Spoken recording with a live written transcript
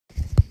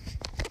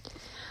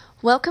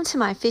Welcome to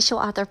my official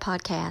author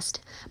podcast.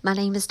 My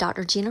name is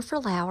Dr. Jennifer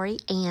Lowry,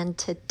 and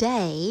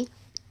today,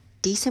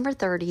 December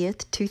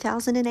 30th,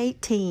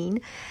 2018,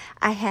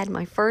 I had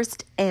my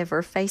first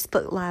ever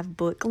Facebook Live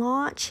book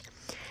launch,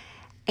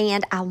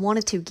 and I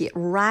wanted to get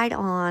right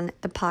on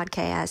the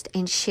podcast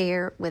and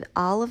share with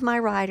all of my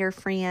writer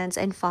friends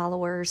and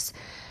followers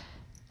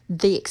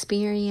the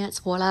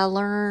experience, what I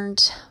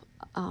learned,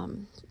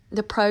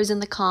 the pros and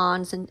the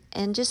cons,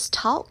 and just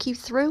talk you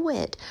through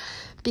it.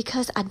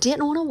 Because I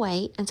didn't want to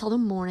wait until the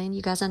morning.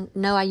 You guys know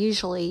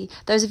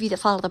those of you that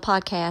follow the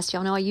podcast,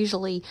 y'all know I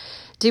usually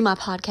do my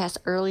podcast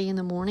early in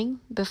the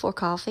morning before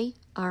coffee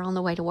or on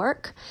the way to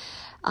work.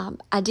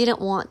 I didn't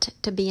want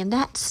to be in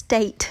that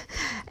state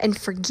and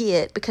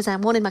forget, because I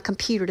wanted my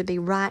computer to be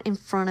right in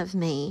front of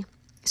me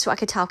so I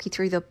could talk you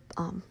through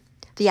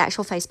the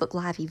actual Facebook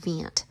Live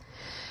event.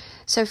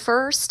 So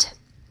first,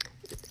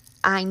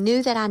 I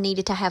knew that I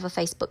needed to have a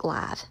Facebook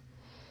Live.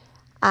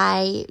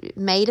 I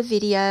made a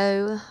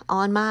video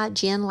on my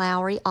Jen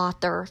Lowry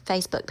author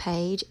Facebook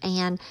page,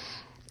 and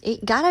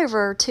it got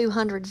over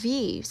 200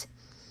 views.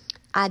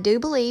 I do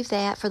believe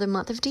that for the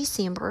month of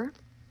December,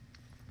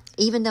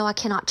 even though I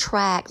cannot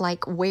track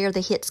where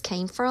the hits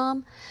came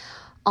from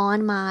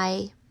on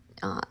my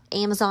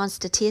Amazon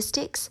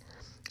statistics,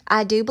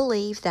 I do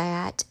believe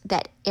that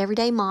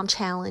Everyday Mom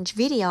Challenge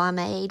video I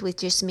made with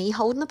just me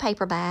holding the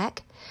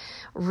paperback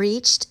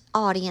reached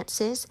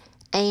audiences,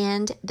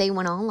 and they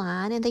went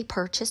online and they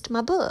purchased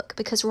my book,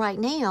 because right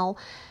now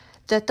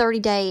the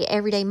 30-day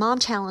Everyday Mom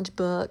Challenge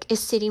book is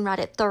sitting right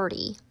at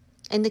 30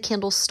 in the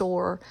Kindle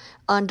store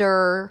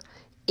under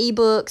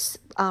ebooks,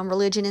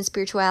 religion and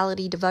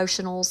spirituality,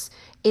 devotionals.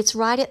 It's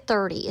right at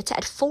 30. It's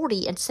at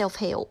 40 in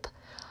self-help.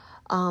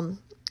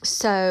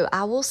 So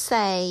I will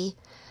say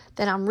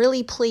that I'm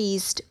really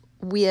pleased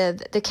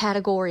with the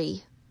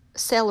category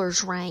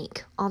sellers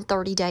rank on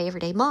 30-day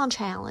Everyday Mom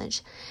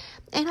Challenge.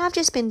 And I've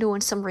just been doing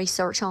some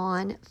research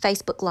on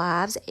Facebook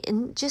Lives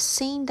and just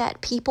seeing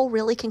that people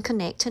really can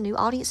connect to new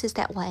audiences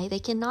that way. They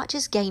can not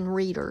just gain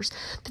readers,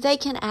 but they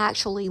can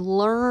actually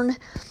learn,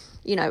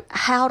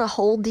 how to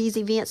hold these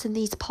events and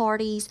these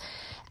parties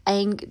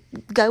and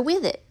go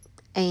with it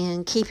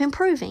and keep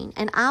improving.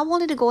 And I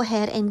wanted to go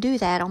ahead and do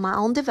that on my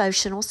own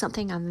devotional,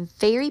 something I'm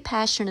very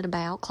passionate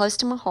about, close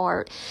to my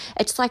heart.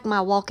 It's like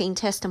my walking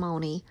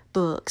testimony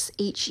books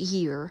each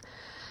year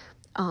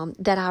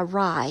that I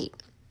write.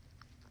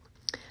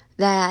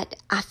 That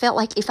I felt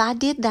like if I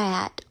did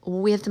that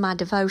with my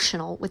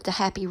devotional, with the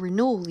Happy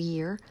Renewal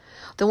Year,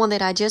 the one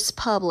that I just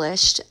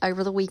published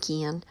over the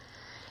weekend,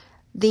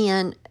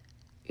 then,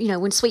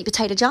 when Sweet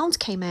Potato Jones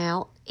came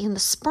out in the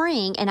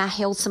spring, and I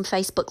held some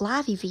Facebook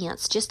Live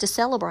events just to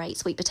celebrate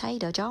Sweet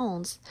Potato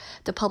Jones,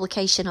 the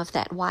publication of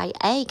that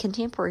YA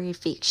contemporary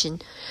fiction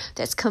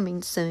that's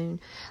coming soon,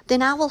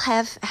 then I will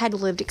have had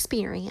lived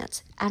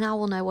experience, and I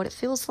will know what it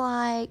feels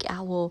like. I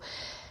will,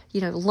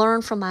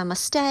 learn from my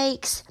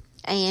mistakes.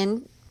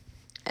 And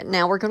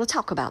now we're going to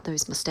talk about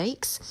those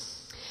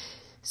mistakes.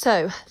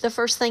 So the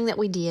first thing that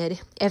we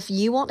did, if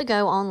you want to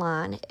go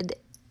online, the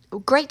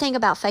great thing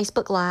about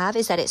Facebook Live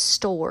is that it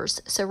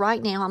stores. So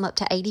right now I'm up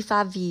to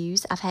 85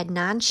 views. I've had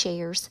 9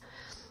 shares.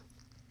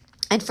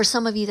 And for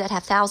some of you that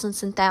have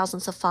thousands and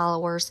thousands of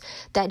followers,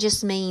 that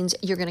just means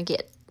you're going to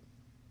get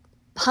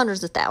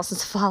hundreds of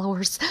thousands of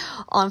followers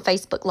on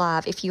Facebook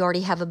Live. If you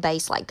already have a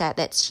base like that,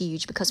 that's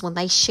huge, because when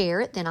they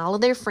share it, then all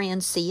of their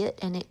friends see it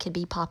and it could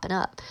be popping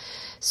up.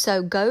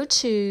 So go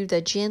to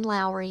the Jen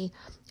Lowry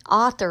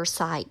author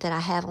site that I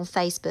have on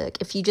Facebook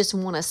if you just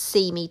want to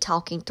see me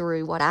talking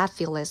through what I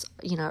feel as,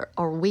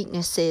 are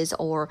weaknesses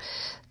or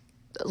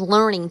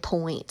learning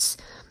points,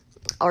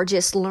 or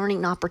just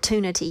learning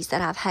opportunities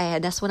that I've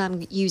had. That's what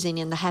I'm using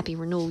in the Happy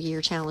Renewal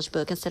Year Challenge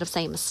book. Instead of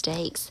saying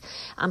mistakes,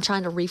 I'm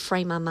trying to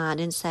reframe my mind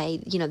and say,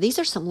 these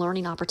are some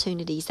learning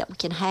opportunities that we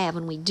can have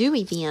when we do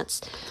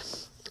events.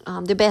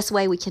 The best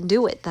way we can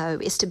do it, though,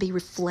 is to be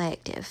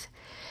reflective.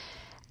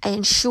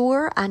 And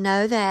sure, I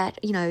know that,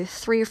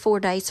 3 or 4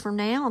 days from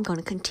now, I'm going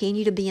to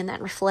continue to be in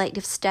that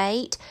reflective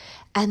state,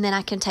 and then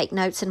I can take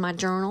notes in my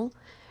journal,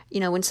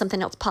 when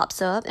something else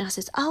pops up and I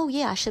says, oh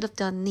yeah, I should have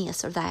done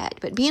this or that.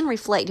 But being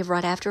reflective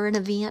right after an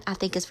event, I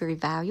think is very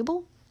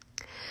valuable.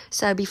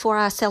 So before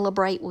I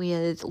celebrate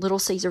with Little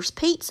Caesars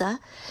Pizza,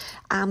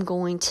 I'm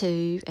going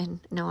to,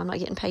 and no, I'm not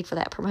getting paid for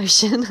that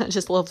promotion. I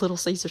just love Little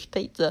Caesars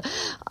Pizza.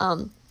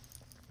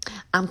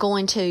 I'm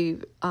going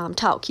to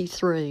talk you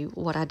through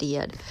what I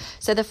did.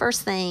 So the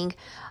first thing,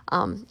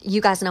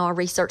 you guys know I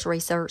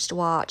researched,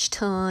 watched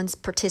tons,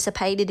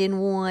 participated in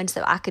one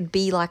so I could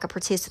be like a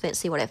participant,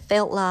 see what it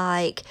felt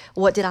like,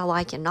 what did I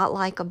like and not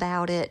like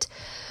about it.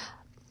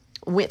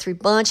 Went through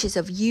bunches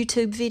of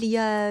YouTube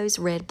videos,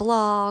 read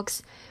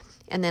blogs,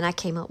 and then I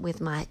came up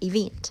with my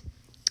event.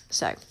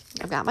 So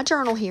I've got my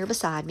journal here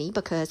beside me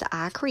because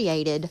I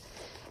created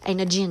an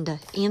agenda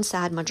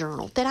inside my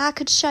journal that I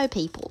could show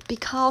people,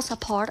 because a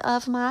part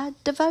of my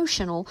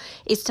devotional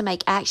is to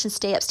make action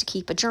steps to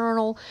keep a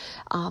journal.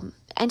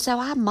 And so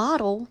I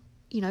model,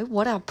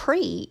 what I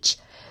preach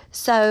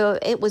So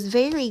it was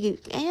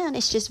and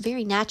it's just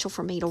very natural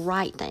for me to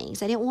write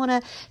things. I didn't want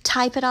to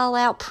type it all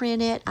out,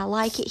 print it. I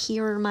like it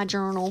here in my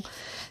journal.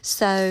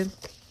 So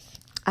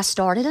I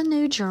started a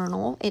new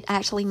journal. It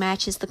actually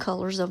matches the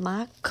colors of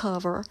my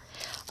cover.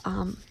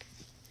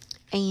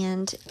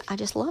 And I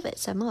just love it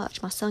so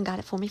much. My son got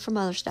it for me for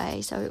Mother's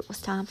Day, so it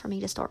was time for me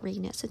to start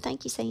reading it. So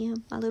thank you,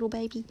 Sam, my little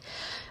baby.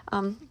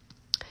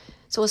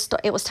 So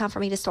it was time for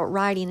me to start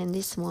writing in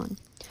this one.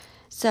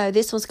 So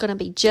this one's going to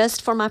be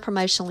just for my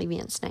promotional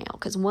events now,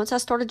 because once I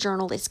start a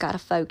journal, it's got to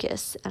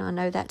focus. And I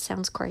know that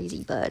sounds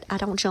crazy, but I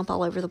don't jump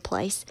all over the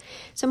place.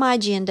 So my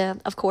agenda,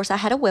 of course, I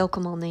had a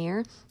welcome on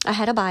there. I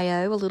had a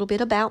bio, a little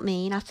bit about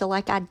me, and I feel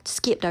like I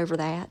skipped over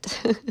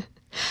that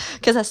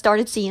because I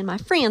started seeing my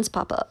friends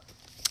pop up.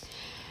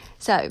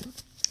 So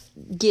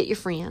get your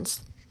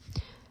friends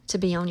to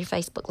be on your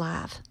Facebook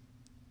Live.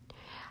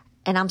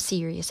 And I'm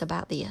serious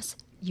about this.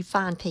 You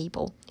find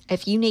people.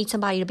 If you need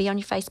somebody to be on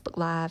your Facebook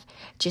Live,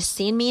 just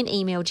send me an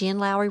email,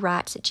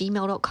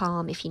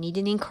 jenlowrywrites@gmail.com, if you need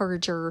an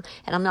encourager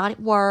and I'm not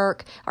at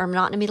work or I'm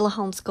not in the middle of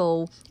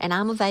homeschool and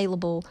I'm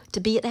available to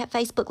be at that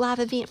Facebook Live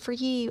event for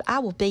you. I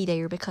will be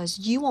there, because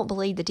you won't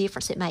believe the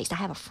difference it makes to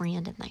have a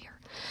friend in there.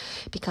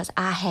 Because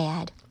I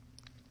had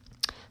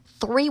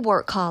 3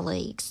 work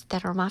colleagues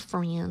that are my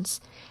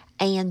friends,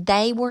 and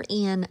they were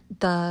in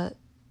the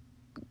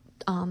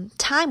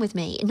time with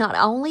me. Not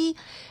only,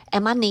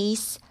 and my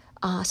niece,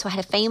 so I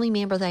had a family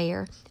member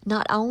there.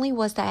 Not only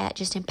was that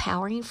just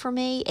empowering for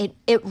me,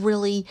 it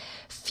really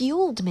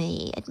fueled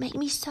me. It made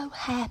me so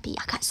happy.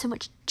 I got so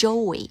much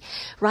joy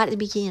right at the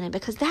beginning,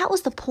 because that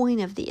was the point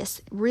of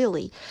this,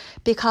 really.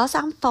 Because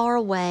I'm far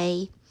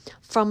away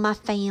from my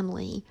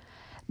family,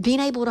 being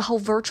able to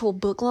hold virtual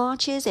book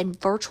launches and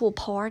virtual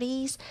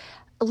parties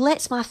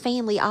lets my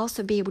family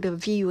also be able to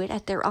view it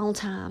at their own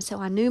time. So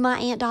I knew my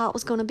Aunt Dot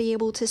was going to be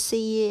able to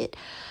see it.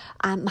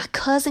 My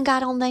cousin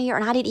got on there,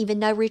 and I didn't even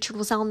know Richard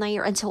was on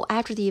there until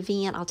after the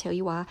event. I'll tell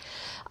you why.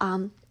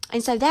 And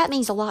so that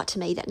means a lot to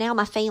me, that now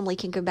my family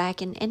can go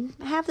back and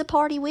have the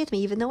party with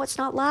me. Even though it's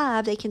not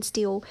live, they can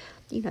still,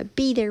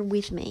 be there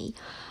with me.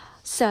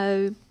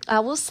 So I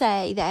will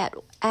say that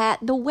at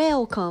the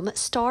welcome,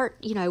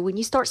 when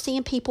you start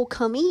seeing people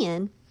come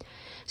in,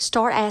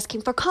 start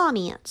asking for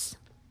comments.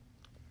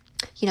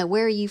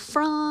 Where are you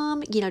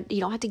from? You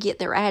don't have to get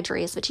their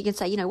address, but you can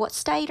say, what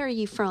state are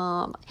you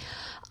from?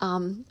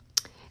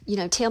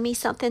 Tell me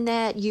something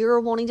that you're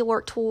wanting to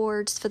work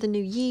towards for the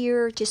new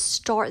year. Just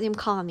start them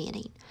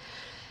commenting.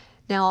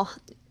 Now,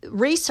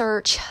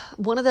 research,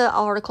 one of the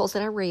articles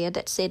that I read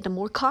that said the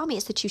more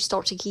comments that you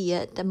start to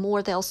get, the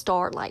more they'll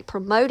start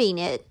promoting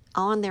it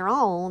on their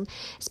own,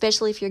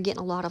 especially if you're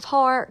getting a lot of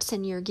hearts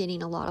and you're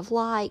getting a lot of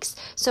likes.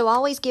 So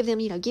always give them,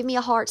 give me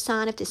a heart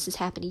sign if this has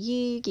happened to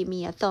you. Give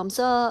me a thumbs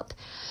up.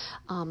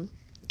 And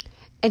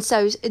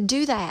so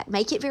do that.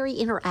 Make it very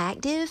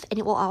interactive, and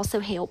it will also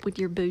help with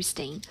your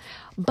boosting.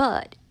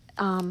 But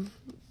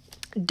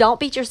don't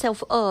beat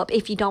yourself up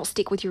if you don't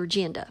stick with your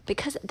agenda,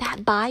 because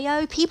that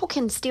bio, people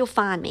can still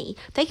find me.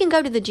 They can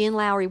go to the Jen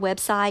Lowry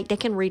website. They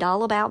can read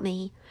all about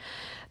me.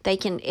 They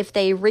can, if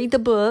they read the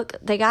book,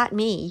 they got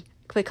me,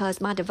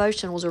 because my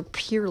devotionals are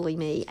purely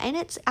me. And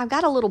I've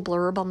got a little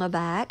blurb on the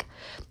back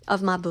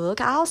of my book.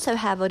 I also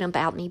have an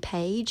About Me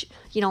page,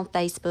 on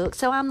Facebook.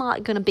 So I'm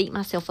not going to beat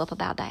myself up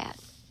about that.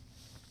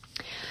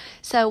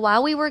 So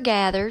while we were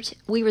gathered,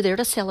 we were there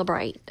to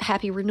celebrate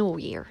Happy Renewal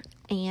Year.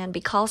 And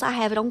because I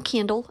have it on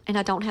Kindle and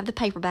I don't have the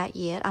paperback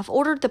yet, I've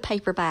ordered the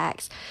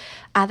paperbacks.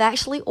 I've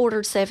actually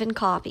ordered 7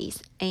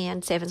 copies,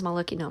 and 7's my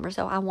lucky number.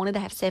 So I wanted to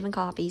have 7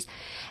 copies,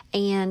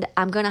 and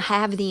I'm going to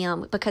have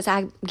them because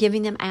I'm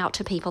giving them out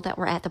to people that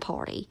were at the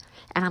party,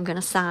 and I'm going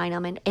to sign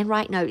them and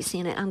write notes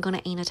in it. I'm going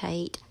to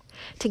annotate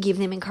to give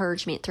them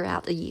encouragement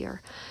throughout the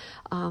year.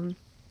 And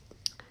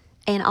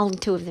only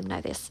 2 of them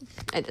know this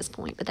at this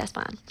point, but that's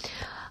fine.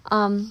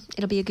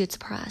 It'll be a good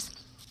surprise.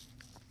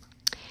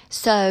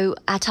 So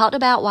I talked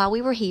about while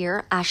we were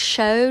here, I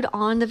showed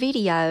on the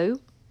video,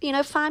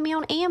 find me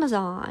on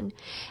Amazon.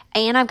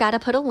 And I've got to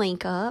put a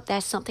link up.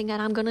 That's something that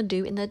I'm going to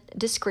do in the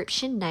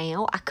description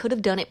now. I could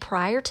have done it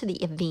prior to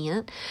the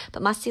event,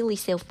 but my silly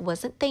self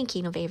wasn't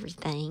thinking of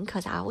everything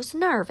because I was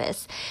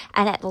nervous.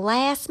 And at the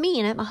last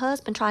minute, my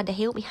husband tried to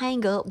help me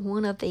hang up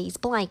one of these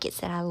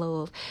blankets that I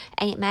love,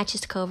 and it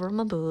matches the cover of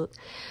my book.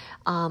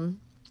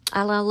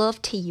 I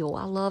love teal.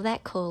 I love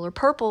that color.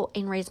 Purple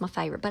and red is my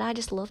favorite, but I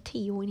just love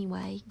teal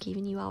anyway,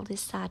 giving you all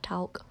this side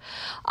talk.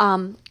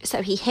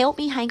 So he helped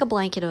me hang a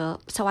blanket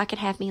up so I could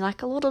have me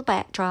like a little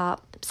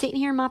backdrop. I'm sitting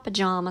here in my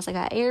pajamas. I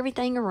got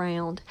everything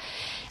around.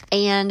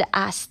 And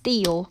I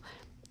still,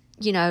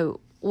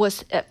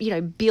 was,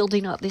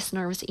 building up this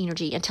nervous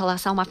energy until I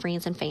saw my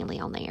friends and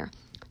family on there.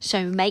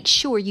 So make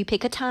sure you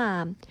pick a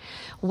time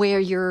where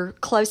your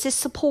closest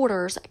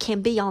supporters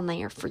can be on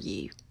there for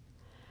you.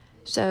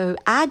 So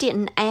I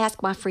didn't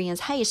ask my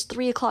friends, hey, is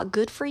 3 o'clock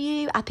good for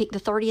you? I picked the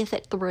 30th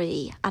at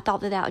 3. I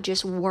thought that would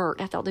just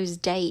work. I thought those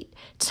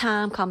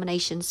date-time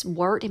combinations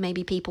worked, and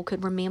maybe people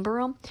could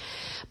remember them.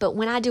 But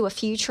when I do a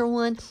future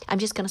one, I'm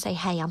just going to say,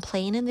 hey, I'm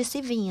planning this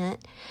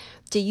event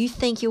Do you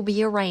think you'll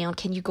be around?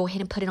 Can you go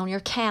ahead and put it on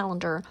your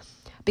calendar?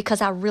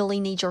 Because I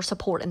really need your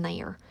support in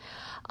there.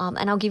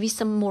 And I'll give you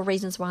some more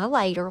reasons why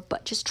later,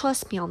 but just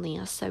trust me on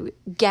this. So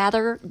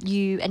gather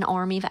you an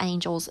army of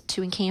angels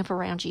to encamp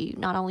around you,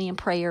 not only in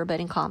prayer, but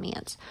in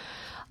comments.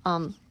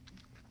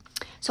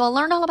 So I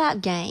learned all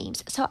about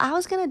games. So I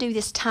was going to do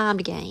this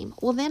timed game.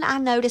 Well, then I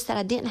noticed that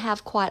I didn't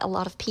have quite a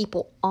lot of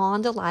people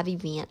on the live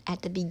event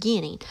at the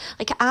beginning.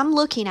 Like, I'm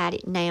looking at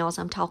it now as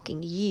I'm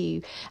talking to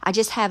you. I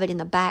just have it in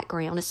the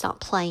background. It's not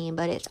playing,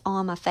 but it's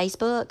on my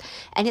Facebook.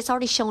 And it's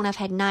already showing I've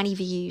had 90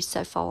 views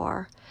so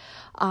far.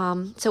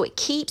 So it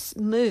keeps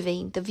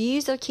moving. The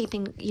views are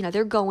keeping,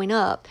 they're going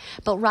up.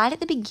 But right at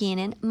the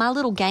beginning, my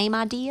little game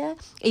idea,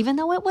 even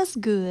though it was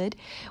good,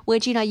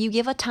 which, you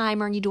give a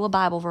timer and you do a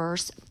Bible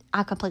verse,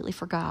 I completely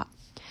forgot.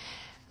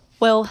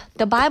 Well,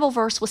 the Bible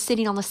verse was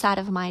sitting on the side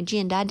of my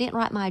agenda. I didn't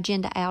write my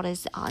agenda out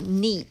as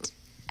neat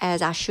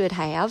as I should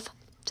have.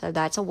 So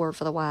that's a word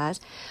for the wise.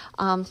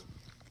 And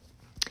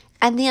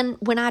then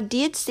when I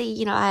did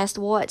see, I asked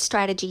what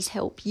strategies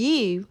help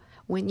you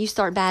when you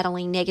start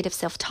battling negative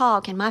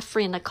self-talk. And my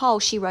friend Nicole,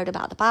 she wrote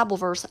about the Bible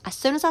verse. As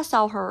soon as I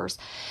saw hers,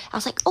 I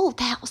was like, oh,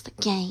 that was the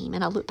game.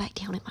 And I looked back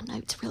down at my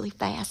notes really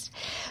fast.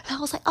 And I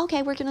was like,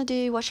 okay, we're going to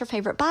do what's your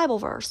favorite Bible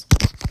verse?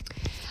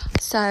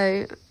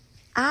 So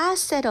I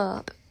set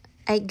up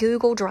a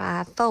Google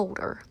Drive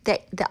folder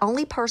that the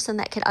only person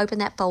that could open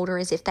that folder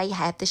is if they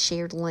have the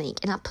shared link.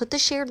 And I put the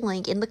shared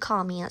link in the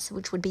comments,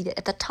 which would be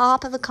at the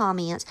top of the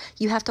comments.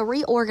 You have to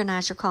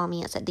reorganize your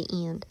comments at the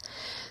end.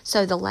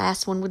 So the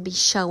last one would be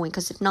showing,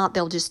 because if not,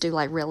 they'll just do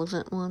like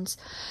relevant ones.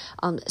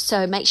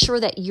 So make sure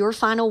that your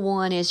final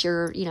one is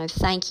your,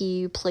 thank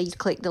you, please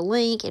click the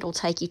link. It'll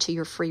take you to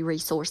your free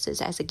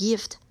resources as a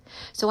gift.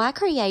 So I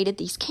created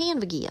these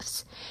Canva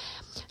gifts.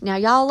 Now,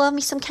 y'all love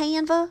me some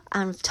Canva.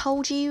 I've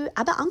told you,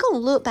 I'm going to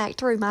look back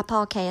through my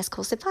podcast,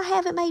 because if I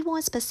haven't made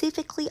one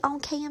specifically on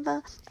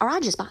Canva, or I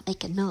just might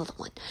make another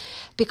one,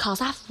 because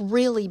I've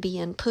really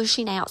been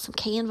pushing out some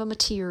Canva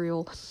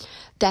material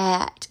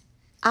that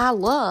I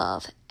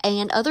love,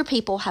 and other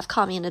people have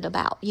commented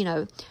about,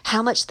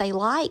 how much they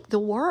like the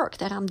work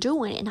that I'm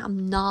doing, and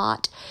I'm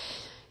not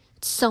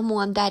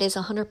someone that is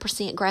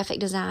 100% graphic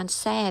design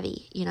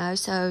savvy,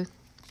 so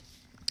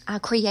I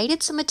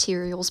created some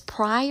materials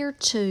prior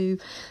to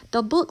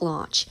the book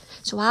launch.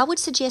 So I would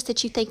suggest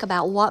that you think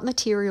about what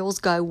materials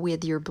go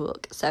with your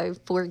book. So,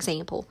 for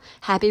example,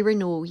 Happy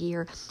Renewal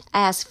Year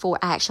asks for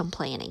action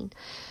planning.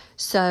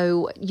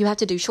 So you have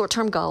to do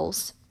short-term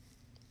goals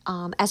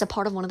as a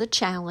part of one of the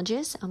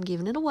challenges. I'm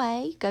giving it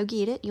away. Go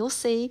get it. You'll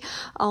see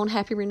on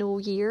Happy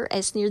Renewal Year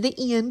as near the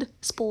end.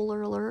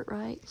 Spoiler alert,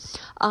 right?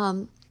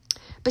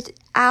 But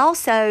I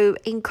also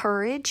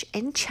encourage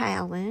and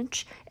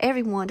challenge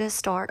everyone to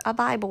start a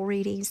Bible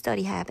reading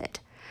study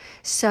habit.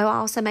 So I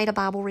also made a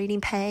Bible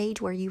reading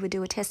page where you would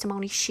do a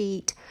testimony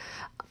sheet.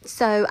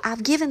 So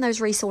I've given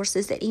those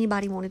resources that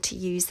anybody wanted to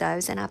use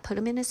those, and I put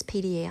them in this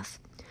PDF.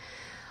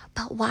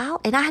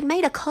 And I had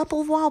made a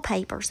couple of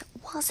wallpapers.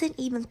 Wasn't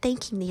even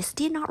thinking this.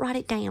 Did not write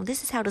it down.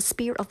 This is how the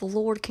Spirit of the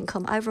Lord can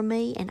come over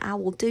me, and I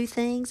will do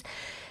things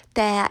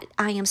that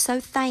I am so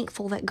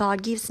thankful that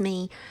God gives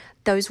me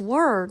those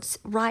words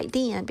right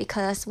then,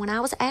 because when I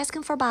was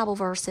asking for Bible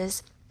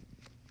verses,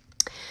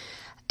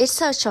 it's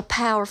such a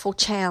powerful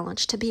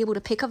challenge to be able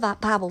to pick a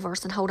Bible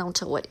verse and hold on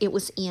to it. It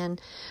was in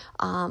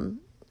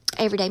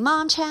Everyday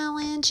Mom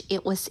Challenge.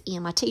 It was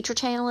in my Teacher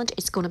Challenge.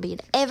 It's going to be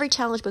in every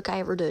challenge book I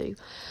ever do,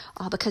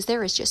 because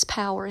there is just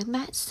power in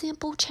that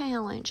simple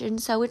challenge.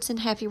 And so it's in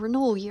Happy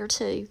Renewal Year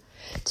too,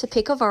 to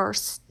pick a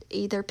verse.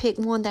 Either pick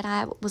one that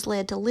I was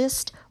led to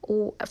list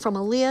or from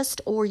a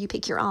list, or you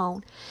pick your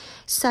own.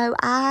 So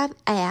I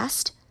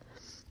asked,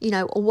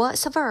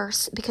 what's a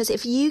verse? Because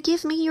if you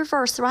give me your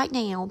verse right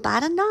now,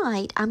 by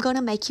tonight, I'm going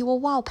to make you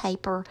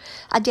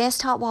a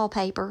desktop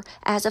wallpaper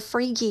as a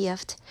free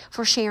gift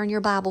for sharing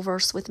your Bible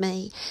verse with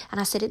me. And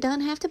I said, it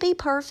doesn't have to be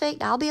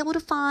perfect. I'll be able to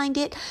find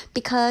it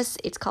because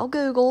it's called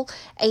Google.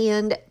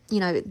 And,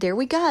 there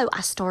we go.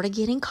 I started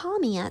getting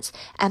comments,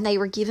 and they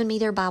were giving me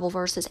their Bible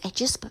verses. And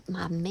just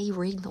by me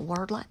reading the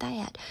word like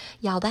that,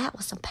 y'all, that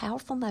was a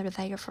powerful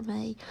motivator for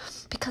me,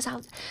 because I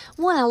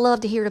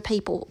love to hear the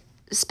people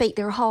speak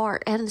their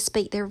heart and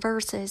speak their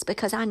verses,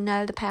 because I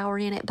know the power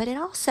in it. But it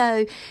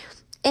also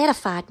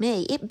edified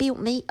me. It built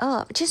me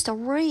up just to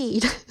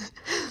read.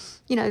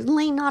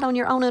 Lean not on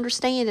your own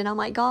understanding. I'm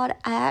like, God,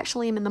 I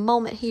actually am in the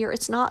moment here.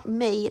 It's not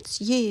me, it's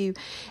you.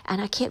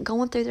 And I kept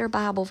going through their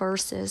Bible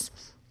verses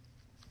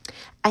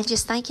and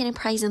just thanking and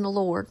praising the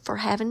Lord for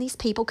having these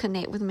people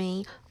connect with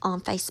me on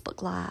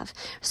Facebook Live,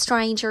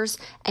 strangers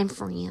and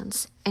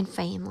friends and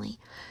family.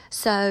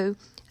 So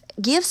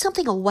give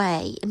something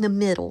away in the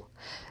middle.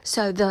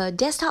 So the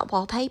desktop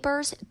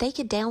wallpapers, they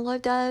could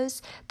download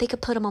those. They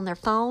could put them on their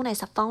phone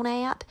as a phone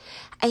app.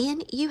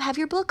 And you have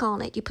your book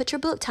on it. You put your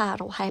book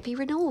title, Happy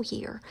Renewal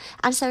Year.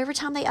 And so every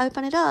time they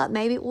open it up,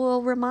 maybe it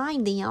will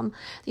remind them,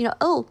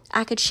 oh,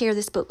 I could share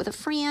this book with a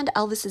friend.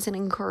 Oh, this is an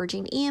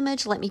encouraging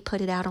image. Let me put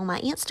it out on my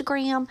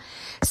Instagram.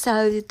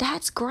 So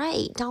that's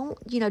great. Don't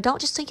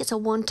just think it's a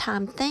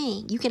one-time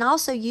thing. You can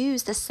also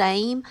use the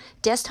same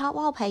desktop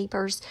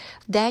wallpapers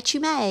that you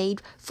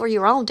made for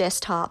your own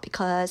desktop,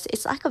 because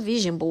it's like a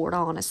vision board,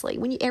 honestly.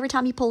 Every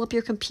time you pull up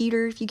your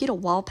computer, if you get a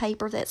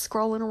wallpaper that's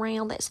scrolling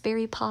around that's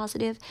very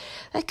positive,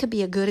 that could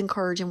be a good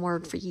encouraging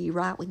word for you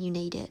right when you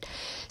need it.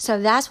 So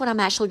that's what I'm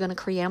actually going to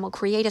create. I'm going to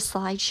create a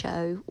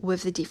slideshow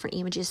with the different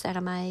images that I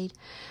made.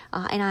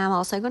 And I'm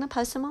also going to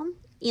post them on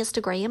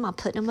Instagram. I'm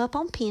putting them up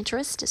on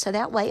Pinterest so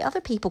that way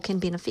other people can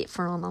benefit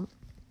from them.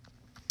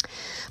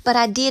 But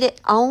I did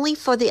it only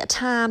for the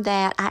time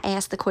that I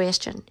asked the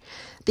question,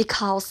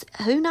 because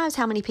who knows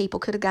how many people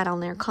could have got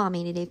on there and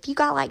commented. If you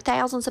got like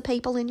thousands of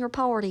people in your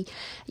party,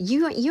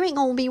 you ain't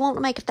going to be wanting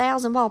to make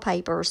 1,000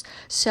 wallpapers.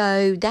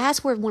 So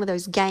that's where one of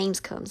those games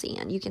comes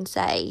in. You can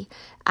say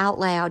out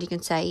loud, you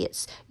can say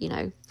it's,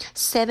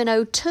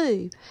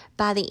 7:02.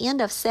 By the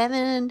end of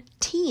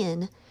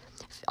 7:10,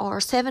 or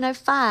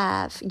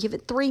 7:05, give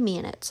it 3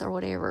 minutes or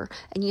whatever.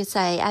 And you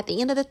say, at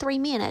the end of the 3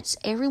 minutes,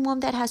 everyone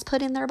that has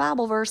put in their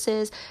Bible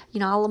verses,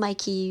 I will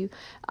make you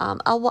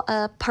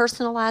a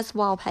personalized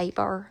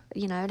wallpaper,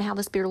 and how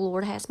the Spirit of the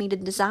Lord has me to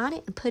design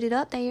it and put it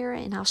up there,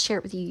 and I'll share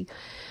it with you.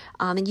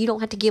 And you don't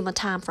have to give them a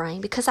time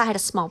frame, because I had a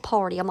small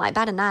party. I'm like,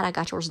 by tonight I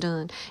got yours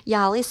done.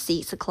 Y'all, it's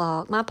 6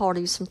 o'clock. My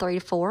party was from 3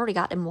 to 4. I already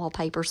got them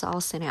wallpapers, so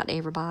I'll send out to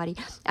everybody.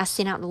 I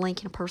sent out the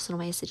link in a personal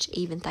message,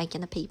 even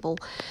thanking the people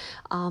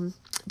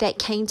that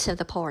came to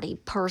the party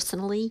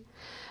personally,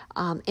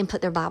 and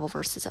put their Bible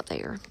verses up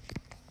there.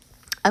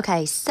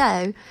 Okay,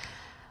 so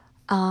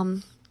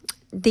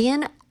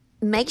then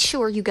make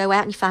sure you go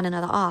out and you find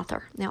another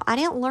author. Now, I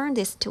didn't learn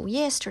this until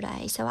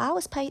yesterday, so I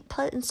was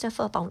putting stuff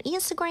up on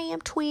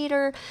Instagram,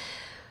 Twitter,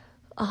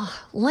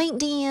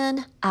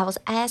 LinkedIn. I was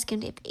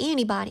asking if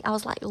anybody, I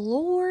was like,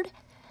 Lord,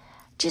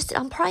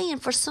 I'm praying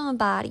for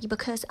somebody,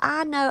 because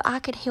I know I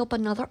could help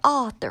another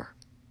author.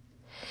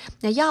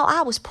 Now, y'all,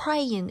 I was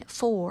praying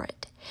for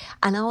it,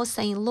 and I was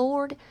saying,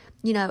 Lord,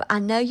 I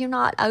know you're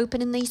not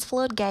opening these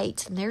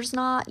floodgates, and there's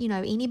not,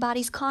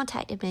 anybody's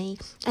contacted me.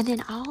 And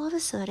then all of a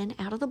sudden,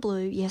 out of the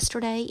blue,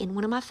 yesterday in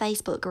one of my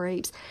Facebook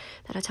groups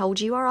that I told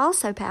you are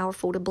also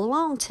powerful to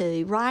belong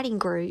to, writing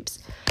groups,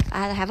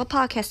 I have a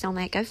podcast on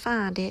that, go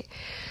find it.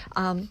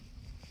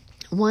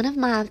 One of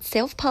my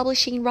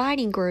self-publishing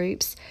writing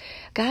groups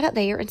got up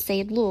there and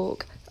said,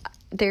 look,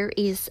 there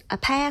is a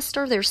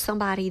pastor, there's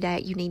somebody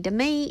that you need to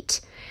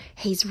meet.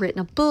 He's written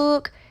a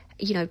book.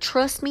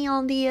 Trust me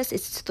on this.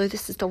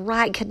 This is the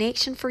right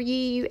connection for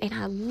you. And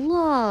I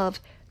love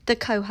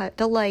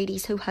the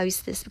ladies who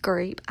host this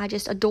group. I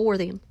just adore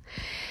them.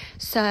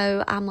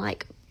 So I'm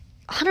like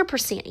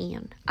 100%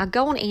 in. I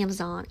go on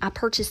Amazon. I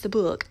purchase the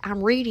book.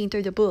 I'm reading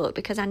through the book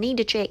because I need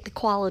to check the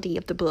quality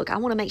of the book. I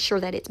want to make sure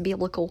that it's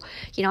biblical.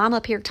 I'm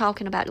up here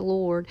talking about the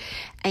Lord,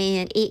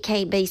 and it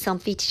can't be some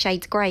 50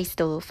 Shades of Grey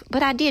stuff.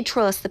 But I did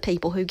trust the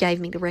people who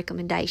gave me the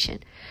recommendation.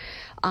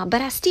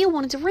 But I still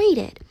wanted to read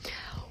it.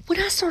 When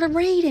I started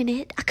reading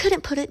it, I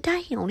couldn't put it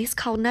down. It's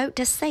called Note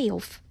to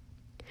Self.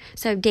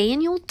 So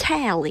Daniel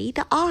Talley,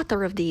 the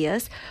author of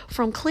this,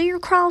 from clear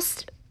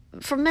across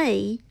from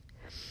me,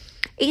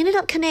 ended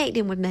up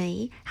connecting with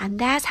me, and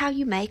that's how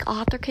you make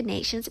author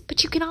connections.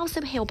 But you can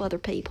also help other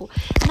people.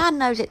 And I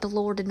know that the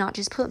Lord did not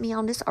just put me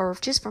on this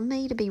earth just for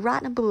me to be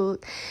writing a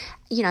book,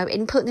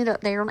 and putting it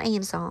up there on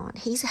Amazon.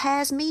 He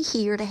has me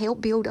here to help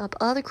build up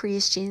other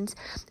Christians,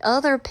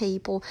 other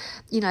people,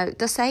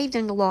 the saved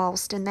and the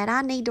lost, and that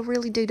I need to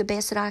really do the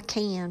best that I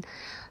can,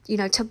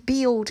 to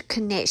build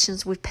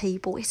connections with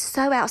people. It's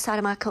so outside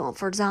of my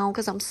comfort zone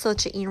because I'm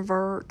such an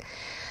introvert.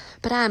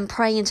 But I'm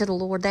praying to the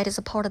Lord that is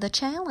a part of the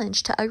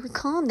challenge to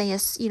overcome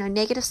this,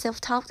 negative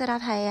self-talk that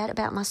I've had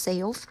about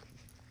myself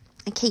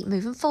and keep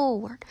moving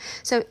forward.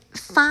 So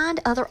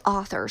find other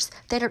authors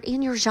that are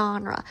in your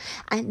genre.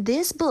 And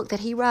this book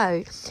that he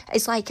wrote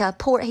is like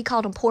he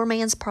called them Poor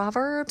Man's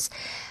Proverbs.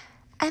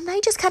 And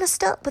they just kind of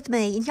stuck with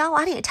me. And y'all,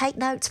 I didn't take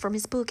notes from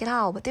his book at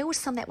all, but there was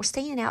some that were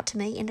standing out to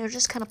me, and they're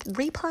just kind of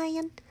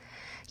replaying.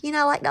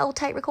 Like the old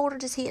tape recorder,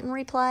 just hitting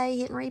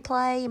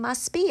replay in my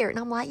spirit. And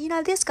I'm like,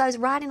 this goes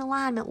right in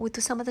alignment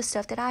with some of the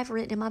stuff that I've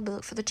written in my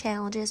book for the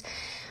challenges,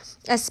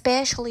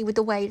 especially with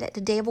the way that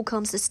the devil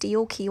comes to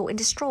steal, kill, and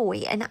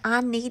destroy. And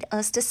I need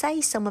us to say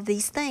some of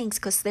these things,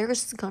 because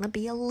there's going to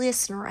be a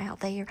listener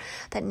out there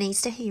that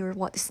needs to hear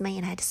what this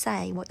man had to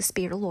say, what the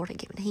Spirit of the Lord had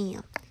given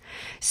him.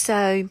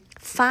 So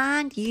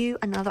find you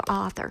another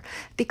author,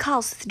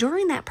 because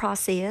during that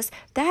process,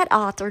 that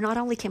author not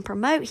only can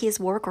promote his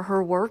work or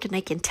her work, and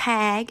they can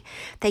tag,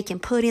 they can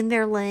put in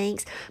their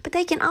links, but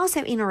they can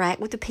also interact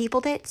with the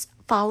people that's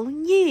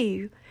following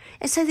you.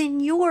 And so then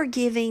you're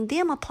giving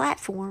them a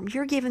platform.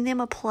 You're giving them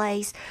a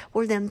place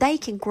where then they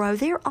can grow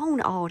their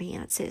own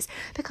audiences.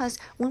 Because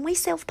when we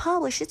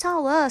self-publish, it's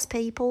all us,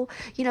 people.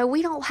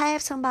 We don't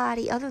have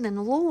somebody other than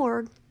the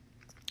Lord,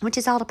 which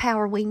is all the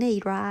power we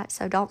need, right?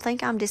 So don't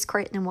think I'm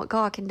discrediting what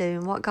God can do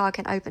and what God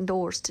can open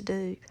doors to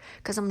do,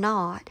 because I'm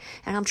not.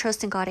 And I'm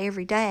trusting God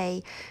every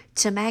day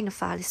to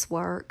magnify this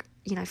work,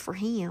 for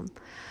Him.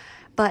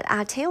 But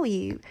I tell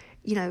you,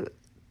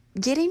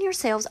 getting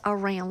yourselves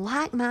around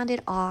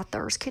like-minded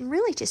authors can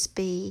really just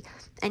be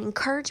an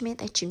encouragement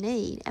that you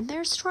need. And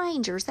they're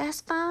strangers.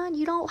 That's fine.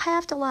 You don't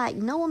have to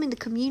know them in the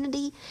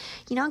community.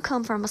 I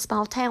come from a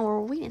small town where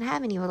we didn't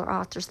have any other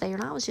authors there,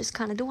 and I was just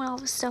kind of doing all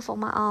this stuff on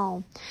my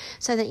own.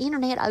 So the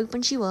internet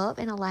opens you up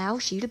and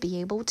allows you to be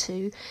able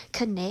to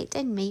connect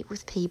and meet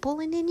with people,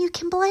 and then you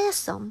can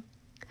bless them.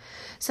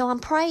 So I'm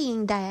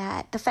praying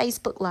that the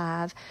Facebook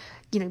Live,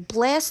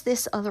 bless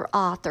this other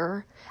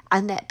author,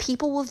 and that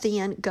people will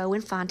then go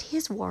and find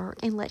his work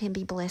and let him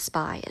be blessed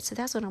by it. So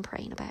that's what I'm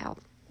praying about.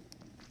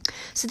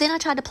 So then I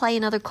tried to play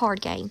another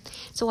card game.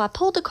 So I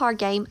pulled the card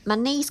game. My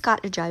niece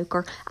got the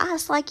Joker. I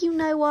was like, you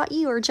know what?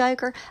 You are a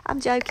Joker.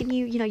 I'm joking.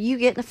 You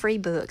getting a free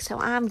book. So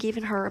I'm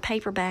giving her a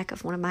paperback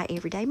of one of my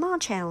Everyday Mom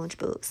Challenge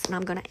books. And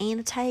I'm going to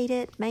annotate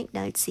it, make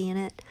notes in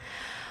it.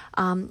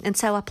 And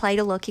so I played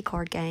a lucky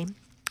card game.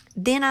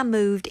 Then I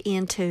moved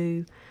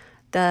into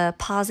the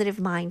positive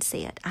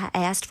mindset. I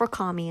asked for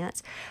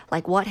comments,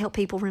 like what helped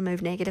people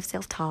remove negative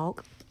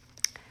self-talk.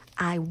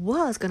 I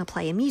was going to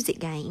play a music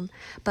game,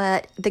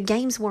 but the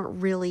games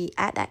weren't really,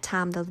 at that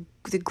time,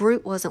 the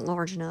group wasn't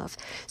large enough.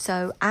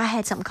 So I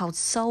had something called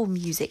soul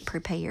music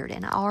prepared,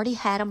 and I already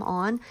had them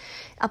on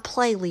a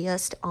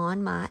playlist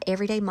on my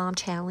Everyday Mom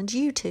Challenge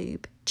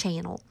YouTube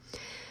channel.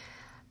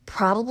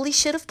 Probably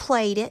should have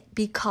played it,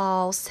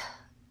 because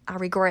I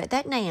regret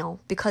that now,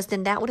 because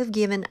then that would have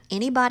given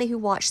anybody who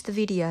watched the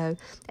video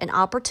an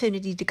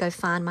opportunity to go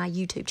find my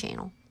YouTube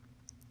channel.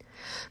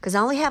 Because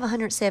I only have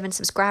 107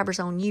 subscribers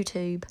on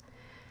YouTube.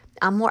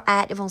 I'm more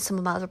active on some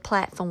of my other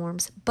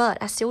platforms,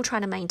 but I still try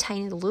to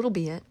maintain it a little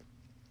bit,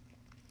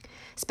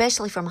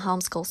 especially from a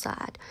homeschool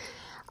side.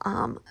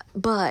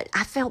 But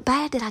I felt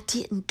bad that I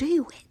didn't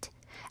do it.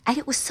 And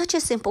it was such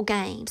a simple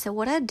game. So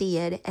what I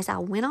did is I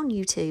went on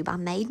YouTube. I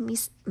made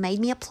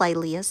me a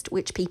playlist,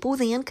 which people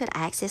then could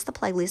access the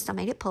playlist. I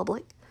made it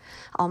public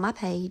on my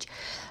page.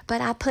 But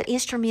I put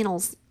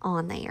instrumentals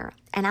on there.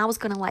 And I was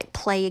going to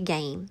play a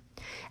game.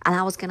 And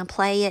I was going to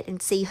play it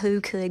and see who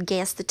could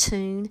guess the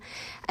tune.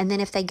 And then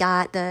if they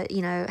got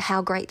the,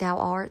 How Great Thou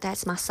Art,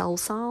 that's my soul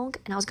song.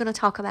 And I was going to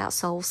talk about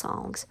soul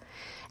songs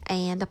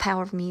and the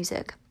power of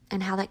music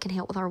and how that can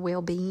help with our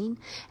well-being.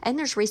 And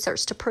there's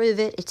research to prove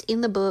it. It's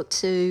in the book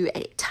too.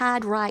 It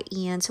tied right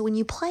in. So when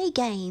you play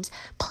games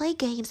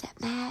that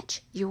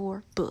match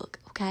your book,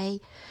 okay?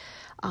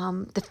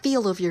 The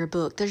feel of your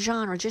book, the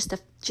genre, just the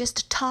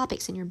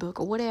topics in your book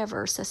or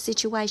whatever. So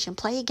situation.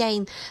 Play a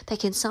game that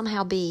can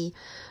somehow be,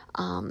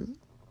 into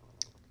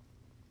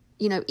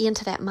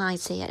that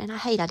mindset. And I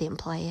hate I didn't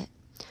play it.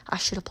 I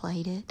should have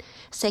played it.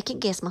 Second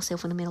guessed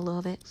myself in the middle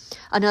of it.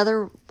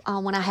 Another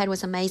one I had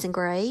was Amazing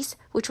Grace,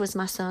 which was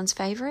my son's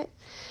favorite.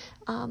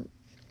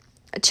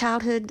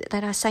 Childhood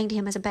that I sang to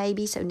him as a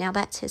baby, so now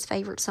that's his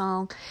favorite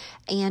song.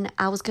 And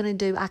I was going to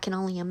do I Can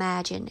Only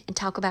Imagine and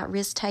talk about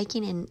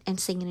risk-taking and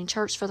singing in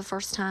church for the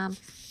first time.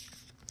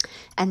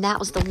 And that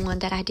was the one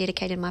that I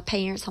dedicated my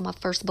parents on my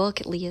first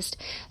bucket list.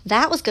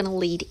 That was going to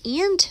lead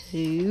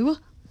into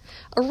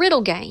a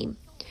riddle game.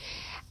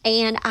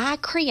 And I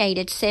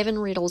created 7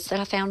 riddles that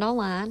I found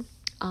online,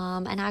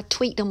 and I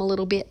tweaked them a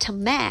little bit to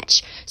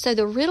match. So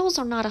the riddles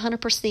are not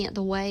 100%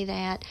 the way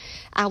that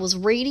I was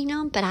reading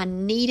them, but I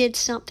needed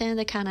something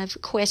to kind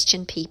of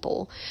question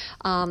people.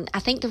 I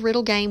think the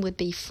riddle game would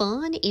be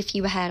fun if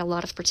you had a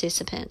lot of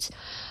participants.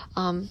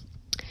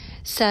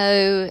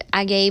 So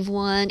I gave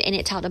one, and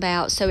it talked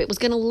about, so it was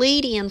going to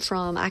lead in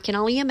from I Can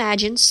Only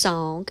Imagine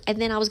song,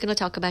 and then I was going to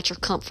talk about your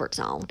comfort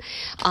zone.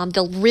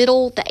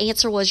 The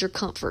answer was your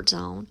comfort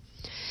zone.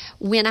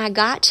 When I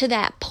got to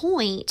that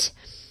point,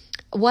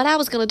 what I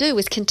was going to do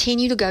was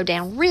continue to go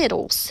down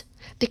riddles,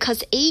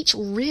 because each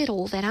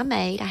riddle that I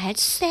made, I had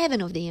 7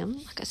 of them.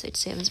 Like I said,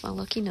 7's my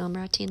lucky number.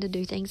 I tend to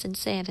do things in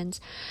 7s.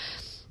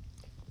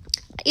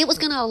 It was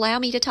going to allow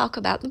me to talk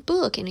about the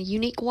book in a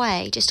unique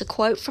way, just a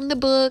quote from the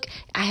book.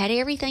 I had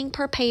everything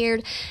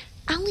prepared.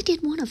 I only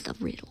did one of the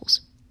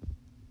riddles.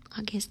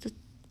 I guess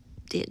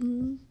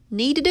didn't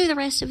need to do the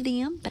rest of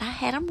them, but I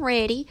had them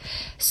ready.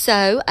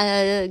 So,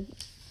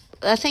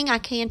 a thing I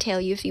can tell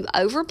you, if you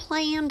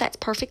overplan, that's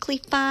perfectly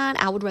fine.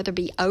 I would rather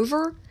be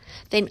over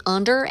than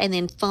under and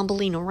then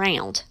fumbling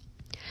around.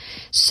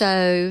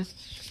 So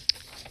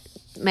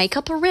make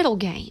up a riddle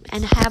game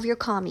and have your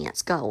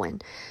comments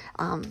going.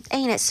 And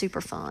it's super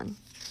fun.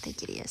 I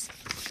think it is.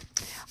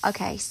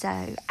 Okay,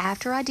 so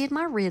after I did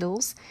my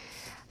riddles,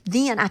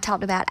 Then I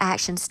talked about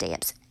action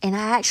steps, and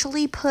I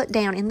actually put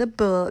down in the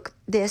book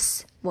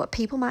this, what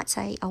people might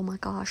say, oh my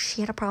gosh,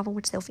 she had a problem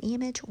with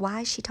self-image.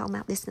 Why is she talking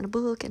about this in a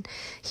book? And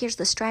here's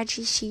the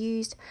strategy she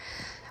used.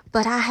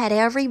 But I had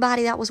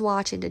everybody that was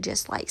watching to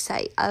just like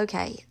say,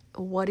 okay,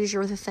 what is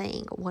your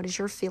thing? What is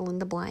your fill in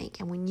the blank?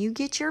 And when you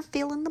get your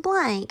fill in the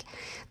blank,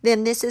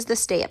 then this is the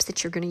steps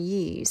that you're going to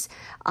use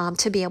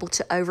to be able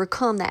to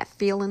overcome that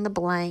fill in the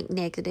blank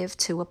negative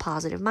to a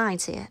positive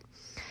mindset.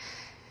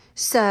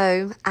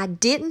 So I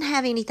didn't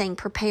have anything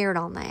prepared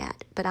on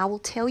that, but I will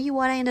tell you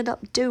what I ended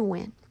up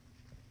doing.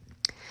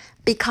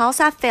 Because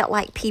I felt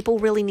like people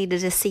really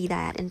needed to see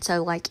that. And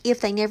so like if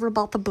they never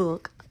bought the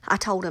book, I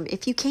told them,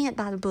 if you can't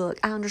buy the book,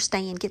 I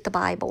understand, get the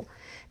Bible.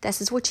 This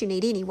is what you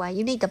need anyway.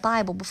 You need the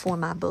Bible before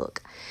my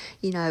book.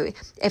 You know,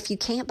 if you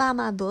can't buy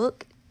my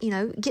book, you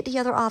know, get the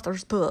other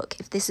author's book.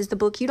 If this is the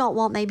book you don't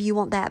want, maybe you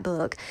want that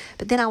book.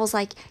 But then I was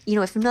like, you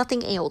know, if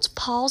nothing else,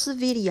 pause the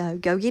video,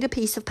 go get a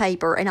piece of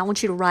paper, and I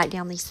want you to write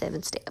down these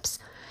 7 steps.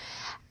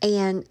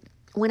 And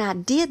when I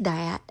did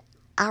that,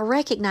 I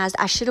recognized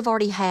I should have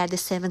already had the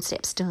 7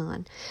 steps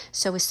done.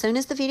 So as soon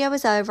as the video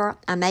was over,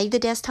 I made the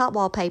desktop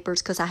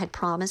wallpapers because I had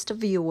promised the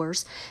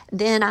viewers.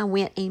 Then I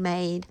went and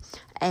made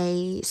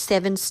a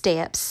 7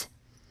 steps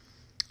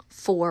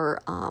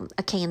for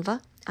a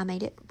Canva. I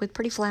made it with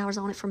pretty flowers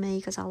on it for me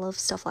because I love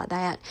stuff like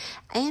that.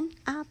 And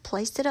I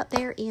placed it up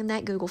there in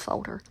that Google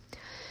folder.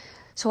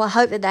 So I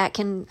hope that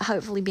can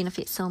hopefully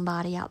benefit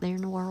somebody out there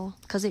in the world,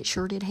 because it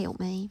sure did help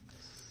me.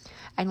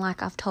 And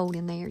like I've told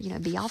in there, you know,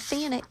 be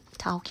authentic,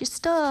 talk your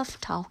stuff,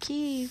 talk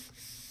you.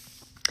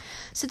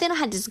 So then I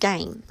had this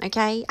game,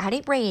 okay? I had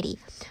it ready.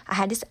 I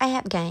had this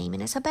app game,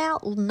 and it's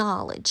about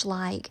knowledge,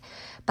 like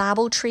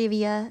Bible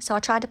trivia. So I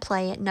tried to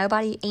play it.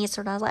 Nobody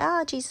answered. I was like,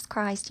 oh, Jesus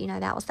Christ, you know,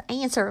 that was the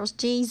answer. It was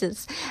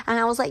Jesus. And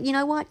I was like, you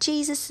know what,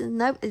 Jesus,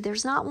 no,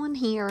 there's not one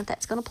here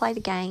that's going to play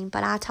the game.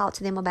 But I talked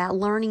to them about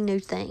learning new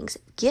things.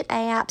 Get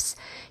apps,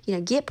 you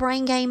know, get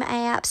brain game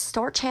apps.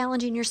 Start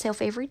challenging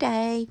yourself every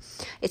day.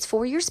 It's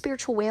for your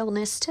spiritual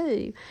wellness,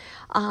 too.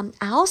 I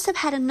also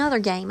had another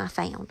game I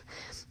found.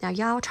 Now,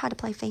 y'all try to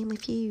play Family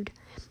Feud,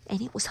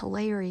 and it was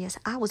hilarious.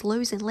 I was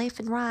losing left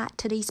and right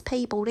to these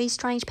people, these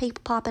strange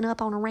people popping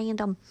up on a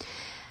random,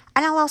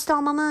 and I lost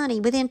all my money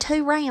within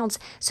 2 rounds.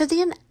 So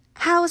then,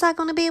 how was I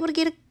going to be able to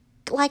get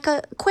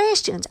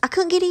questions? I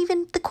couldn't get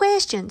even the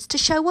questions to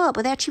show up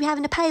without you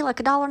having to pay like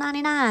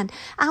 $1.99.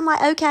 I'm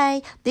like,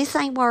 okay, this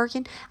ain't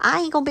working.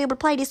 I ain't going to be able to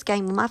play this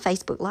game with my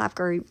Facebook Live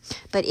group.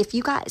 But if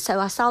you got, so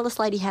I saw this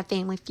lady have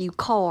Family Feud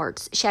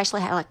cards. She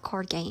actually had like a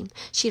card game.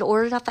 She'd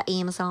ordered it off of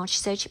Amazon. She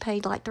said she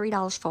paid like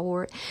 $3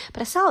 for it.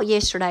 But I saw it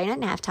yesterday and I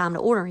didn't have time to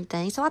order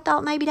anything. So I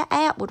thought maybe the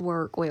app would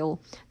work. Well,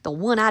 the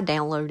one I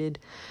downloaded,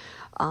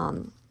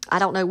 I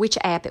don't know which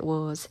app it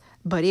was,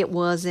 but it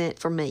wasn't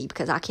for me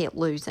because I kept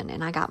losing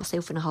and I got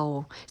myself in a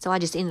hole. So I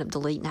just ended up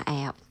deleting the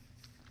app.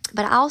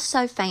 But I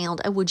also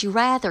found a Would You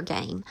Rather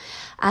game.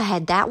 I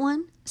had that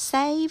one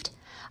saved.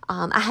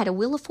 I had a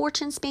Wheel of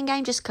Fortune spin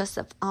game just because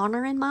of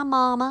honoring my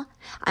mama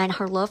and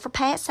her love for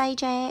Pat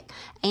Sajak,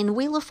 and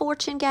Wheel of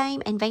Fortune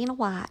game and Vanna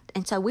White.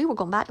 And so we were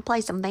going back to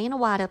play some Vanna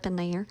White up in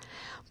there.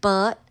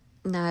 But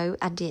no,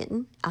 I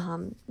didn't.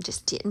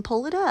 Just didn't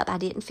pull it up. I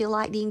didn't feel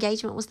like the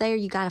engagement was there.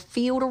 You got to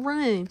fill the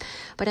room.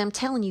 But I'm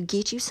telling you,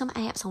 get you some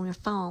apps on your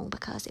phone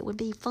because it would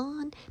be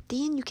fun.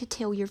 Then you could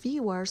tell your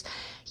viewers,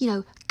 you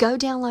know, go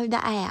download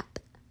the app.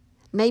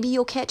 Maybe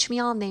you'll catch me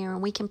on there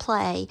and we can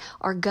play.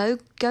 Or go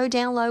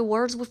download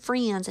Words with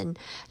Friends and,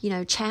 you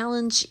know,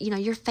 challenge, you know,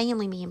 your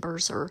family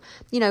members or,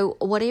 you know,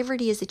 whatever it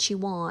is that you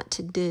want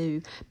to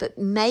do. But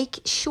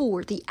make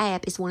sure the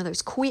app is one of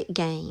those quick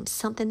games,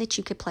 something that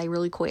you could play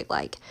really quick.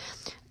 Like,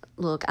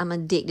 look, I'm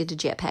addicted to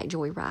Jetpack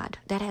Joyride.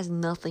 That has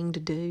nothing to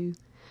do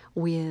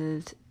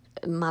with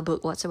my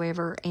book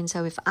whatsoever. And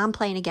so if I'm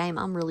playing a game,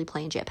 I'm really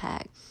playing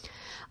Jetpack.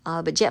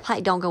 But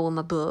Jetpack don't go in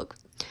my book.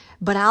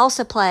 But I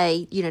also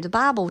play, you know, the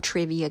Bible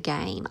trivia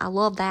game. I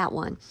love that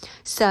one.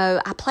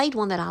 So I played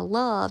one that I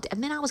loved,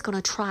 and then I was going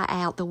to try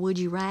out the Would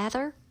You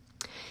Rather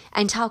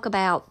and talk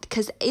about,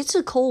 because it's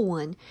a cool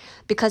one,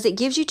 because it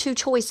gives you 2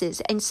 choices.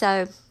 And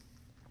so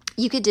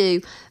you could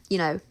do, you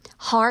know,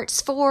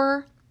 hearts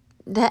for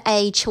the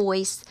A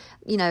choice,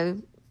 you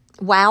know,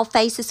 wow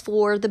faces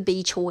for the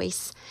B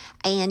choice.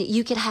 And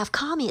you could have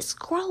comments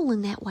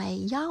scrolling that way.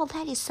 Y'all,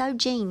 that is so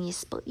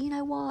genius. But you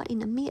know what? In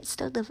the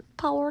midst of the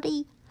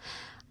party,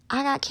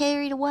 I got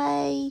carried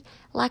away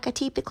like I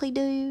typically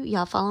do.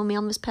 Y'all follow me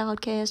on this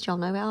podcast. Y'all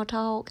know how I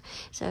talk.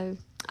 So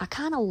I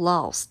kind of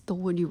lost the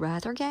Would You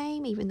Rather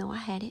game, even though I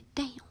had it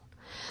down.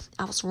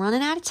 I was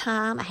running out of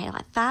time. I had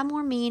like 5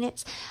 more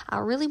minutes. I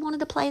really wanted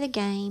to play the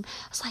game.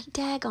 I was like,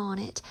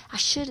 daggone it. I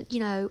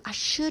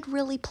should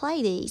really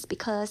play these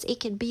because it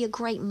could be a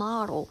great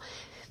model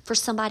for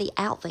somebody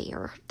out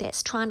there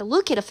that's trying to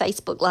look at a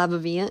Facebook Live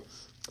event.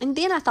 And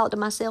then I thought to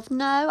myself,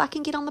 no, I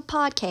can get on the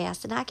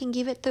podcast and I can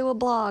give it through a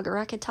blog, or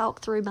I can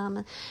talk through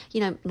my, you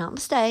know, not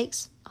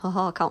mistakes.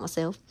 I caught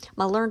myself.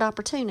 My learning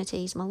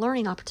opportunities.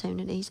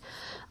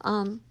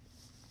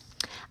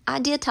 I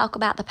did talk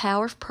about the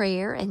power of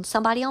prayer, and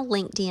somebody on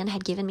LinkedIn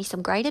had given me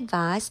some great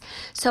advice,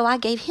 so I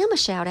gave him a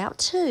shout out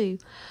too.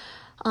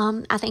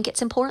 I think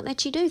it's important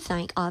that you do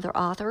thank other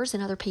authors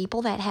and other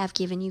people that have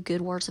given you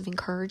good words of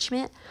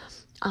encouragement.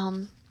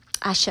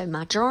 I showed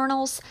my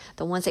journals,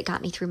 the ones that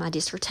got me through my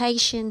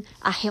dissertation.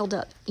 I held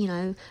up,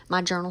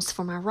 my journals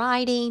for my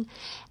writing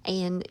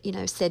and,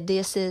 said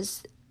this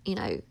is,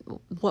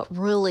 what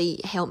really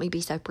helped me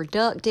be so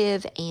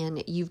productive,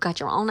 and you've got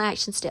your own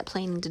action step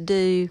planning to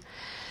do.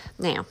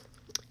 Now,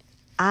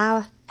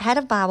 I had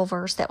a Bible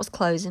verse that was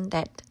closing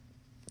that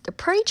the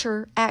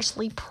preacher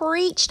actually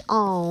preached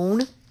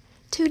on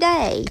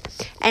today.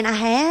 And I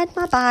had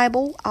my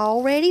Bible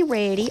already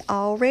ready,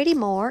 already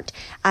marked,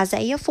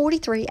 Isaiah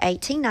 43,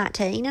 18,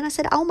 19. And I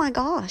said, oh my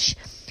gosh,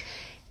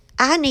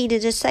 I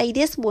needed to say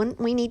this one.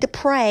 We need to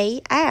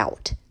pray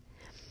out.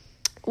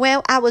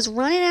 Well, I was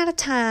running out of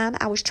time.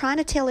 I was trying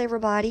to tell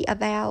everybody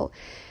about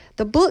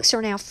the books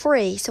are now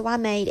free. So I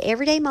made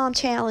Everyday Mom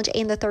Challenge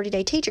and the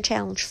 30-Day Teacher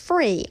Challenge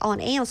free on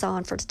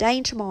Amazon for today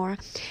and tomorrow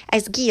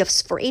as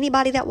gifts for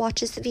anybody that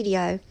watches the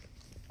video.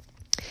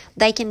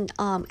 They can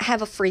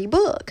have a free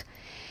book.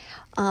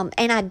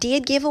 And I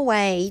did give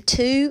away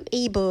 2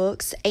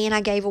 ebooks, and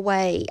I gave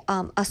away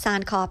a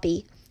signed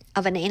copy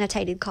of an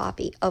annotated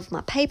copy of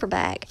my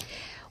paperback.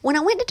 When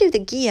I went to do the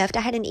gift,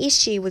 I had an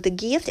issue with the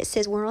gift that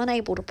says we're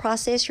unable to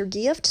process your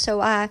gift.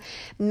 So I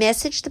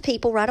messaged the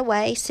people right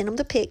away, sent them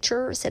the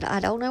picture, said, I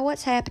don't know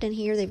what's happening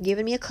here. They've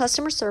given me a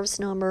customer service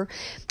number.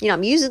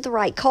 I'm using the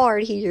right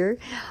card here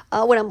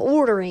when I'm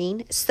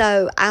ordering.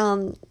 So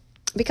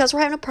because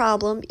we're having a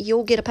problem,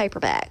 you'll get a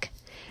paperback.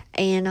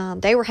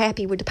 And they were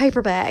happy with the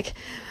paperback.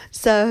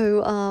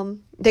 So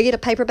they get a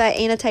paperback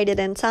annotated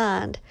and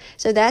signed.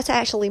 So that's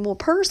actually more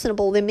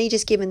personable than me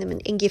just giving them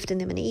and gifting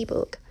them an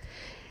ebook.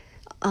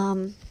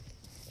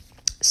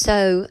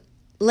 So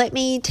let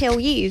me tell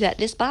you that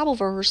this Bible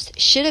verse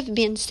should have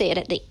been said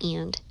at the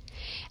end.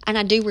 And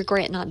I do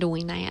regret not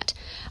doing that.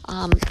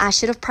 I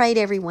should have prayed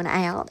everyone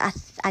out.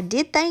 I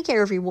did thank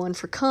everyone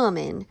for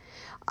coming.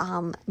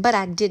 But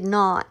I did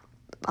not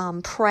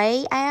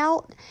pray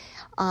out.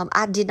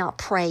 I did not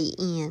pray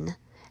in.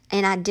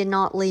 And I did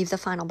not leave the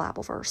final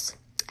Bible verse.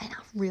 And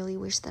I really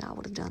wish that I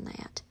would have done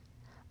that.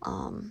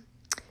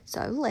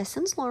 So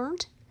lessons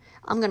learned.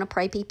 I'm going to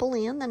pray people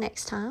in the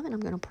next time, and I'm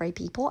going to pray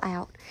people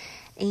out.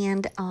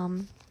 And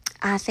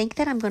I think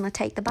that I'm going to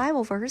take the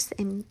Bible verse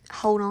and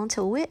hold on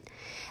to it.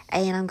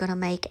 And I'm going to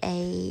make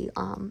a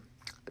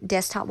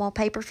desktop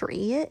wallpaper for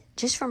it,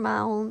 just for my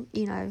own,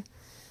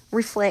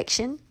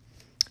 reflection.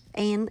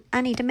 And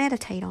I need to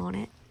meditate on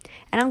it.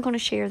 And I'm going to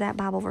share that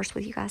Bible verse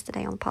with you guys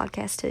today on the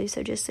podcast too.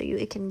 So just so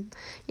it can,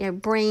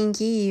 bring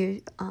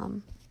you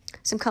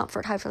some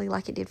comfort, hopefully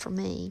like it did for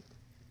me.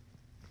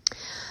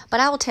 But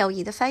I will tell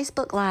you, the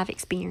Facebook Live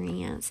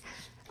experience,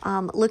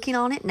 looking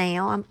on it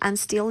now, I'm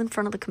still in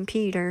front of the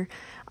computer.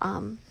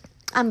 I'm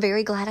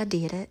very glad I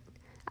did it.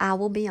 I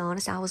will be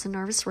honest, I was a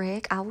nervous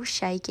wreck. I was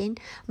shaking.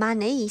 My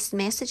niece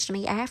messaged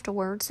me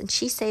afterwards, and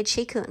she said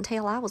she couldn't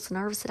tell I was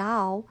nervous at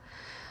all.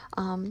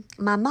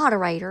 My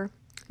moderator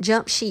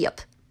jumped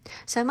ship.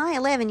 So my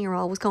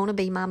 11-year-old was going to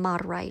be my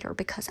moderator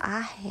because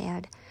I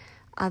had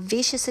a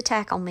vicious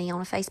attack on me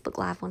on a Facebook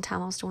Live one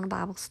time. I was doing a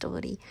Bible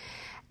study.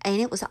 And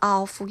it was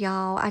awful,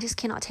 y'all. I just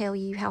cannot tell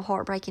you how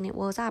heartbreaking it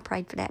was. I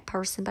prayed for that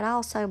person, but I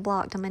also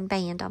blocked them and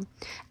banned them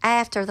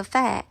after the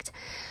fact.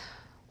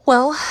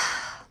 Well,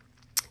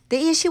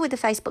 the issue with the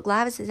Facebook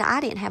Live is that I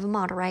didn't have a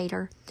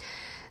moderator.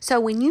 So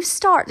when you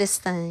start this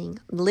thing,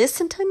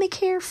 listen to me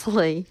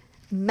carefully.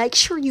 Make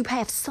sure you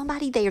have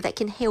somebody there that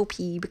can help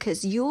you,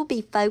 because you'll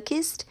be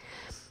focused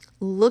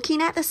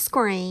looking at the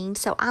screen.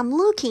 So I'm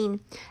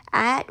looking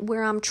at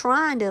where I'm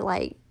trying to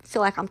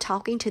feel like I'm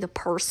talking to the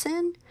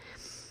person,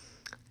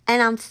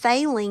 and I'm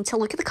failing to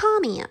look at the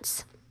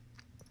comments.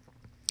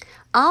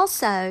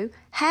 Also,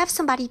 have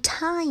somebody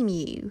time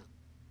you.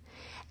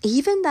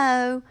 Even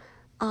though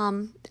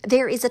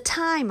there is a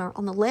timer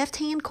on the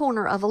left-hand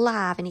corner of a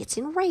live, and it's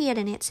in red,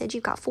 and it said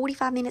you've got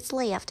 45 minutes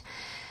left.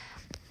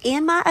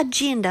 In my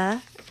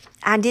agenda,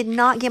 I did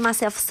not give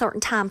myself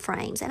certain time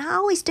frames. And I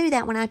always do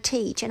that when I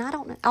teach. And I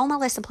don't know, all my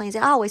lesson plans,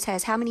 it always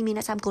has how many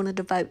minutes I'm going to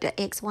devote to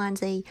X, Y, and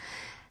Z.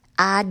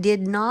 I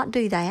did not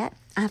do that.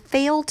 I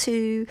failed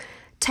to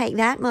take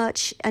that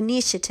much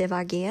initiative,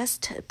 I guess,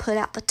 to put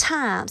out the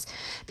times,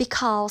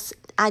 because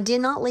I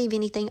did not leave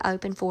anything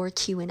open for a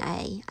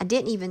Q&A. I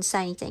didn't even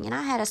say anything, and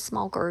I had a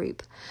small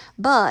group.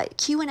 But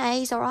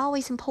Q&As are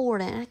always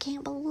important, and I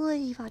can't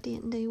believe I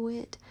didn't do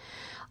it.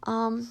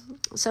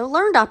 So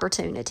learned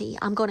opportunity.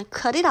 I'm going to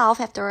cut it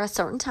off after a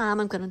certain time.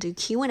 I'm going to do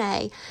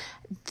Q&A.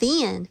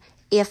 Then,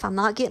 if I'm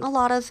not getting a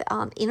lot of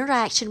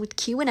interaction with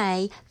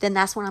Q&A, then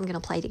that's when I'm going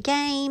to play the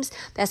games.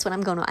 That's when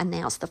I'm going to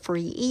announce the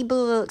free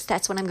ebooks.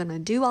 That's when I'm going to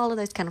do all of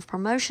those kind of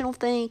promotional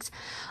things,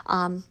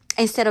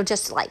 instead of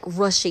just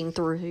rushing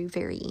through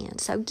very end.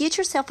 So get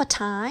yourself a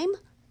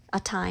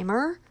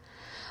timer.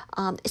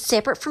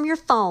 separate from your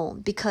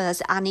phone,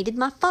 because I needed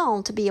my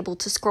phone to be able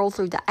to scroll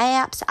through the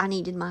apps. I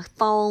needed my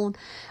phone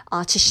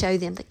to show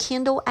them the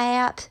Kindle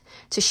app,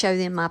 to show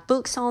them my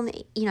books on,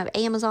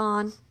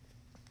 Amazon,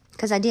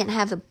 because I didn't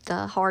have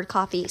the hard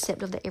copy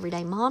except of the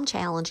Everyday Mom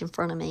Challenge in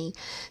front of me.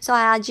 So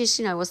I just,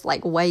 was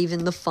like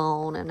waving the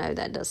phone. I know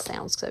that does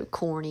sound so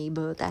corny,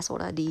 but that's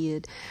what I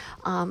did.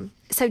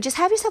 So just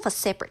have yourself a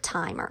separate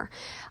timer.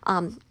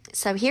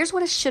 So here's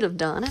what I should have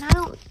done,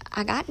 and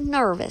I got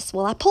nervous.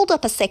 Well, I pulled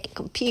up a second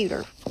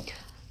computer,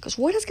 because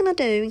what I was going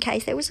to do, in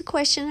case there was a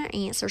question or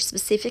answer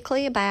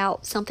specifically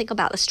about something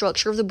about the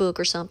structure of the book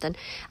or something,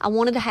 I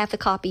wanted to have the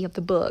copy of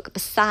the book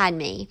beside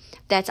me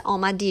that's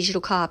on my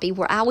digital copy,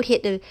 where I would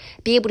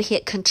be able to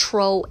hit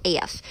Control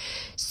F.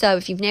 So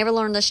if you've never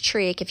learned this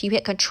trick, if you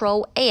hit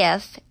Control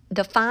F,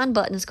 the find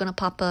button is going to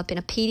pop up in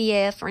a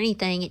PDF or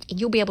anything, and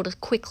you'll be able to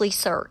quickly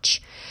search.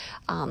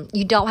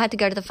 You don't have to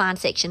go to the find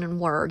section in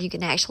Word. You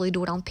can actually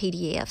do it on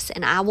PDFs,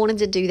 and I wanted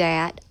to do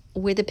that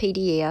with a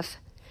PDF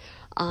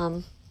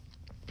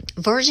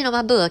version of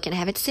my book and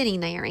have it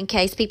sitting there in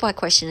case people had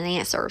question and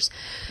answers.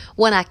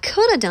 What I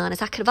could have done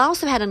is I could have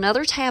also had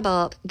another tab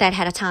up that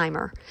had a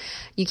timer.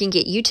 You can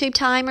get YouTube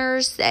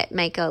timers that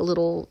make a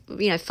little,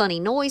 funny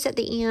noise at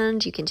the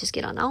end. You can just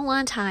get an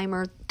online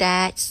timer.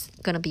 That's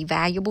going to be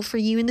valuable for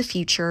you in the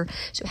future.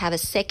 So have a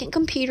second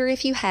computer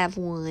if you have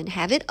one.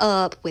 Have it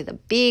up with a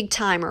big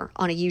timer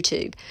on a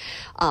YouTube.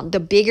 The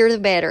bigger the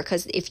better,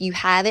 because if you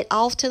have it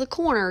off to the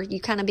corner, you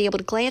kind of be able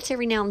to glance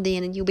every now and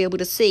then, and you'll be able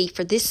to see,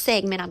 for this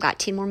segment, I've got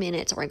 10 more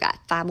minutes, or I've got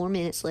 5 more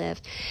minutes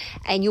left.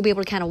 And you'll be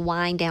able to kind of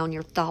wind down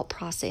your thought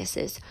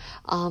processes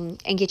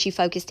and get you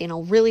focused in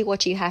on really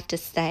what you have to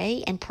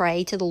say, and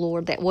pray to the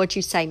Lord that what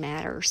you say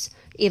matters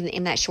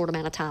in that short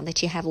amount of time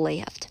that you have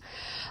left.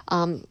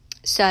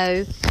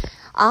 So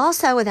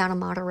also, without a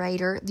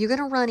moderator, you're going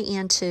to run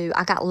into,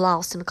 I got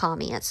lost in the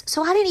comments.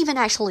 So I didn't even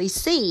actually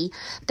see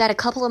that a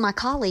couple of my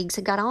colleagues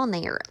had got on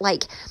there.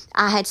 Like,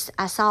 I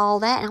saw all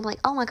that, and I'm like,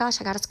 oh my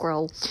gosh, I got to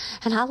scroll.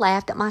 And I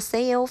laughed at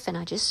myself, and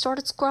I just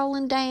started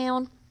scrolling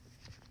down.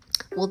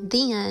 Well,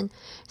 then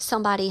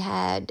somebody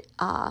had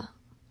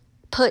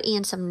put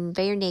in some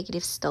very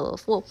negative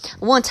stuff. Well,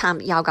 one time,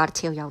 y'all got to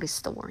tell y'all this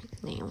story.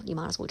 Now, you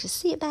might as well just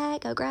sit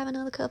back, go grab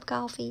another cup of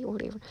coffee or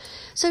whatever.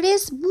 So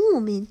this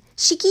woman,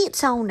 she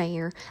gets on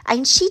there,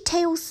 and she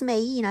tells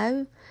me,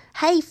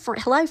 hey,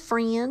 hello,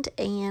 friend,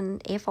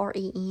 and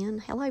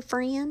F-R-E-N, hello,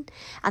 friend.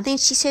 And then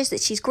she says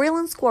that she's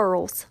grilling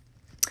squirrels.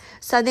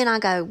 So then I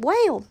go,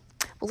 well,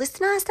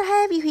 it's nice to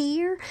have you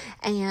here,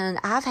 and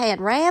I've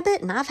had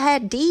rabbit, and I've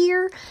had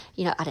deer.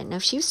 I didn't know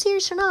if she was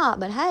serious or not,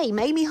 but hey,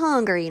 made me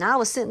hungry, and I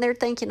was sitting there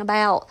thinking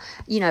about,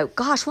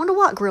 gosh, wonder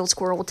what grilled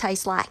squirrel would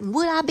taste like, and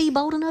would I be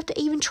bold enough to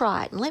even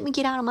try it, and let me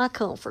get out of my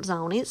comfort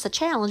zone. It's a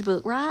challenge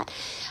book, right?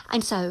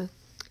 And so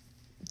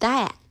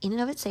that, in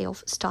and of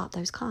itself, stopped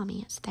those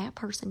comments. That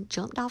person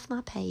jumped off my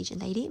page, and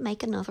they didn't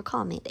make another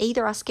comment.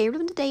 Either I scared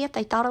them to death,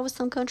 they thought I was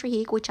some country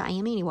hick, which I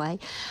am anyway,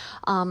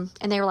 and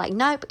they were like,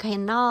 nope,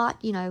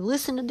 cannot,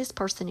 listen to this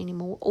person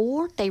anymore,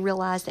 or they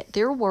realized that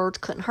their words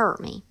couldn't hurt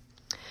me,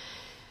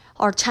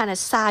 or trying to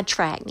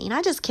sidetrack me, and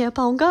I just kept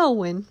on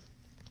going.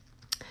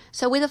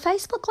 So with a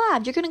Facebook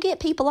Live, you're going to get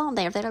people on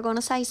there that are going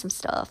to say some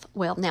stuff.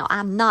 Well, now,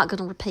 I'm not going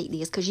to repeat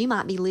this, because you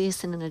might be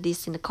listening to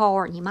this in the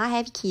car, and you might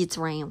have your kids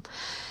around.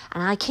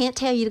 And I can't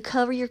tell you to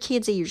cover your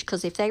kids' ears,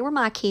 because if they were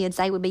my kids,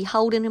 they would be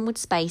holding them with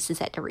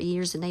spaces at their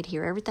ears, and they'd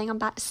hear everything I'm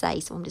about to say,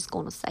 so I'm just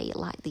going to say it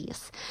like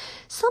this.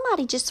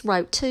 Somebody just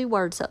wrote 2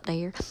 words up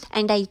there,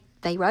 and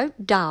they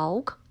wrote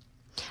dog,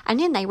 and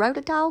then they wrote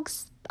a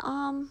dog's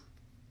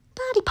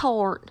body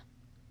part.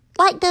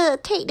 Like the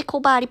technical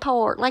body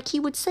part, like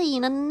you would see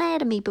in an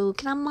anatomy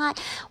book. And I'm like,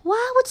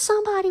 why would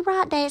somebody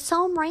write that?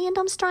 Some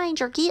random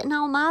stranger getting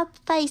on my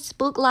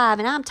Facebook Live,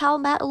 and I'm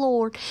talking about the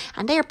Lord,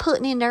 and they're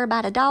putting in there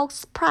about a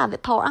dog's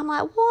private part. I'm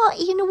like, what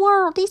in the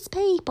world, these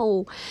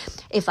people?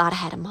 If I'd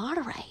had a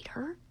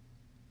moderator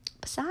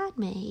beside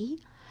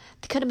me,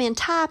 could have been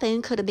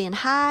typing, could have been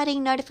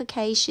hiding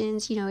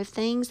notifications, if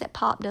things that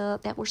popped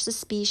up that were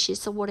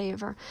suspicious or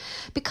whatever,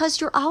 because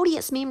your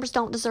audience members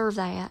don't deserve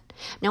that.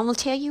 Now, I'm going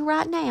to tell you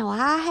right now,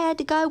 I had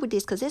to go with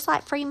this, because it's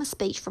like freedom of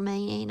speech for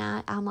me,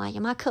 and I'm like,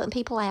 am I cutting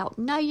people out?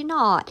 No, you're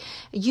not.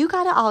 You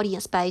got an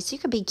audience base. You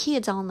could be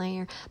kids on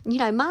there.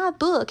 My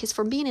book is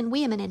for men and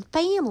women and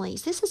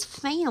families. This is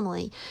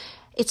family.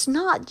 It's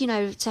not,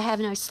 to have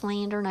no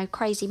slander, no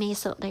crazy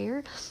mess up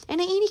there.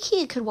 And any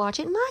kid could watch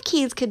it. My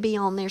kids could be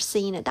on there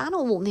seeing it. I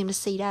don't want them to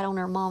see that on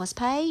their mama's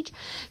page.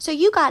 So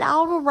you got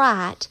all the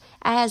right,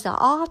 as the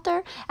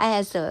author,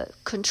 as the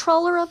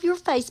controller of your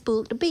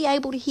Facebook, to be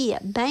able to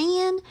hit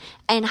ban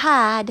and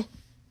hide.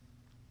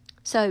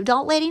 So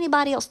don't let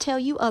anybody else tell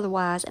you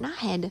otherwise. And I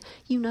had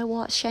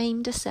to,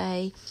 shame to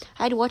say,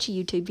 I had to watch a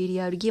YouTube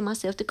video to give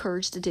myself the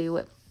courage to do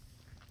it.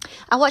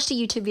 I watched a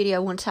YouTube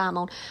video one time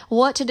on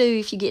what to do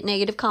if you get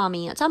negative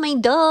comments. I mean,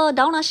 don't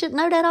I should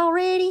know that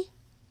already?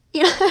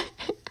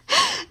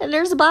 And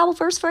there's a Bible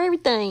verse for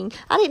everything.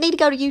 I didn't need to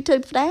go to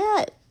YouTube for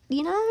that,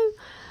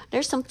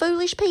 There's some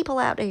foolish people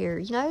out there,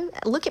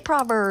 Look at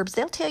Proverbs.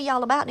 They'll tell you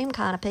all about them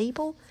kind of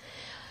people.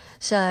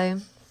 So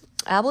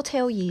I will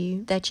tell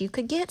you that you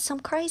could get some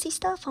crazy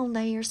stuff on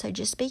there, so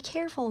just be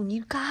careful. And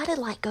you gotta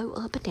go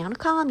up and down the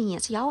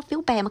comments. Y'all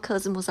feel bad. My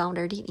cousin was on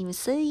there, didn't even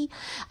see.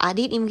 I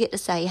didn't even get to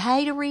say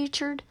hey to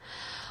Richard.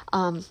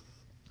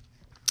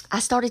 I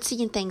started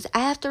seeing things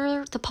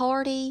after the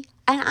party,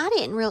 and I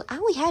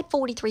only had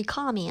 43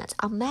 comments.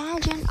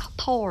 Imagine a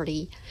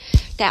party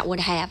that would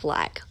have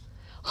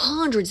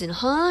hundreds and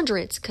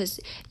hundreds, because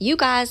you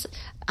guys,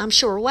 I'm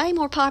sure, are way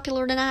more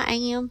popular than I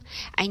am,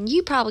 and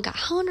you probably got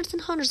hundreds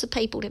and hundreds of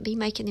people that be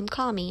making them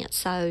comments.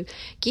 So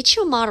get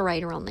you a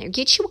moderator on there,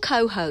 get you a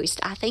co-host.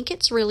 I think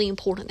it's really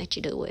important that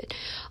you do it.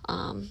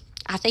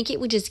 I think it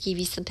would just give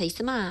you some peace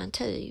of mind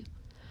too,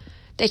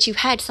 that you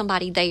had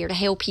somebody there to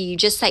help you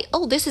just say,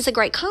 oh, this is a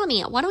great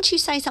comment, why don't you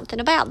say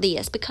something about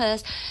this?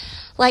 Because,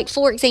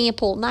 for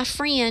example, my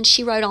friend,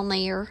 she wrote on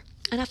there,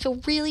 and I feel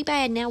really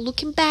bad now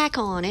looking back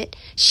on it.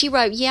 She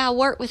wrote, yeah, I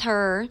work with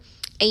her,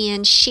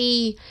 and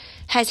she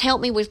has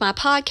helped me with my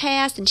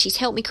podcast, and she's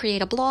helped me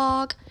create a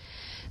blog.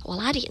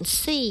 Well, I didn't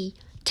see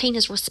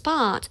Tina's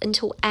response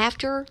until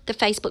after the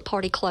Facebook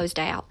party closed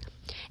out.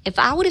 If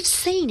I would have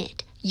seen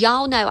it,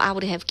 y'all know I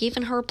would have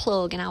given her a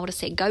plug, and I would have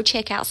said, go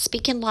check out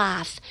Speaking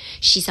Life.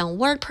 She's on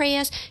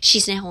WordPress.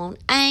 She's now on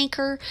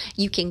Anchor.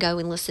 You can go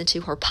and listen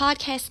to her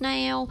podcast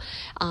now.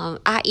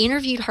 I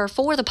interviewed her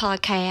for the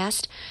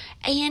podcast,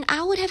 and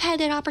I would have had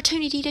that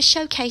opportunity to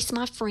showcase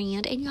my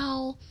friend. And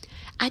y'all,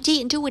 I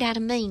didn't do it out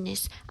of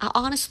meanness. I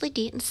honestly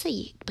didn't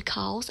see it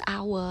because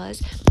I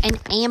was an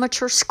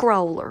amateur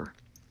scroller.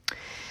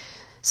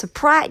 So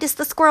practice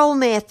the scroll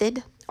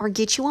method, or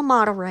get you a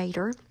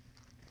moderator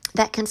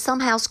that can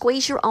somehow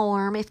squeeze your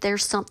arm if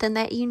there's something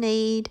that you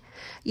need,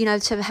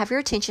 to have your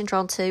attention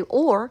drawn to,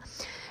 or,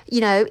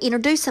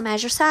 introduce them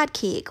as your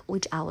sidekick,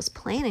 which I was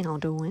planning on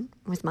doing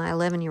with my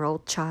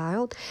 11-year-old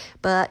child.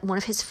 But one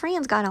of his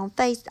friends got on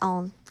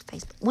Facebook.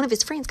 One of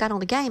his friends got on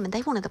the game, and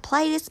they wanted to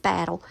play this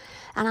battle.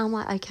 And I'm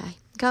like, okay,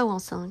 go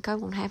on, son, go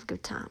on, have a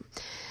good time.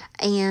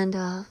 And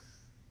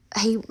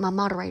my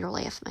moderator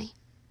left me.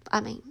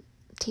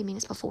 10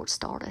 minutes before it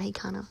started, he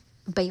kind of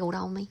bailed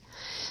on me.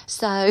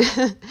 So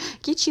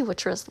get you a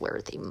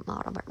trustworthy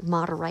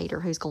moderator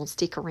who's going to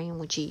stick around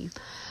with you.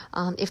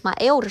 If my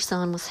elder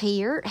son was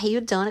here, he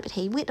had done it, but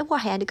he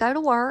had to go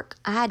to work.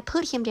 I had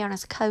put him down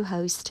as a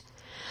co-host,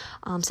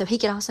 so he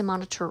could also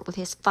monitor it with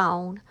his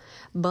phone,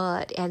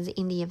 but as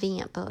in the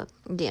event, but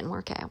it didn't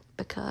work out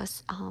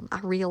because I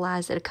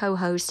realized that a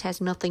co-host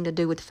has nothing to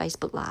do with the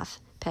Facebook Live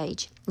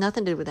page,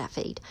 nothing to do with that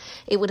feed.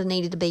 It would have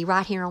needed to be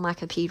right here on my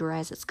computer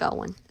as it's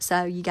going.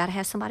 So you got to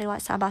have somebody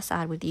side by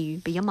side with you,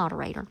 be a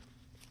moderator.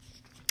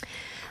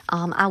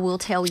 I will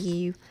tell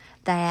you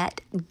that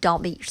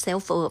don't beat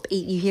yourself up.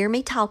 You hear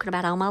me talking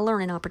about all my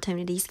learning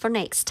opportunities for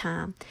next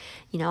time.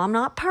 I'm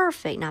not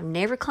perfect, and I've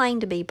never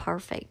claimed to be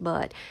perfect,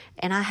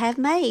 and I have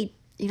made,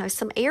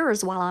 some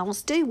errors while I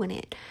was doing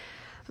it.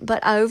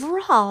 But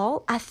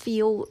overall, I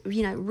feel,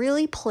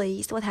 really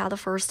pleased with how the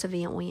first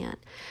event went.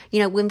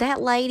 When that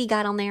lady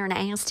got on there and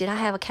asked, did I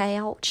have a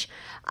couch?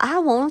 I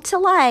wanted to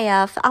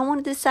laugh. I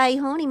wanted to say,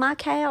 honey, my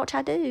couch,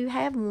 I do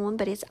have one,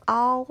 but it's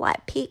all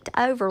picked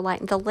over,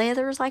 the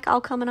leather's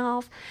all coming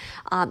off.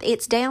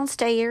 It's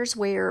downstairs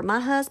where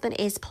my husband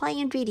is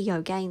playing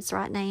video games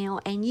right now,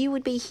 and you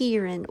would be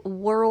hearing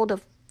World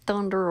of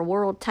Thunder or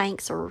World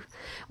Tanks or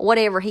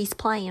whatever he's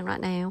playing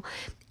right now.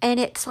 And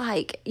it's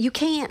you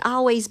can't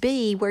always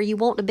be where you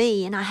want to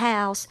be in a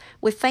house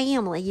with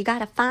family. You got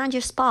to find your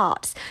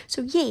spots.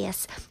 So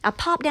yes, I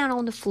popped down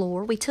on the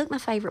floor. We took my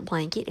favorite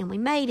blanket and we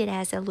made it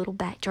as a little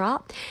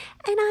backdrop.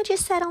 And I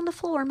just sat on the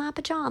floor in my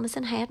pajamas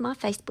and had my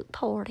Facebook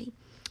party.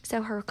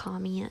 So her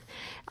comment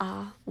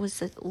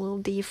was a little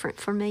different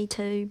for me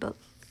too, but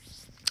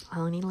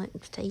honey, let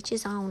each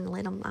his own.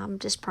 I'm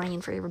just praying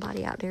for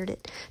everybody out there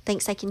that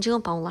thinks they can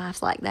jump on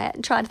lives like that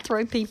and try to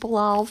throw people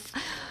off.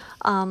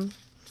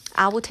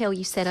 I will tell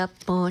you, set up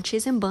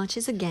bunches and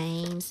bunches of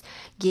games.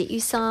 Get you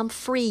some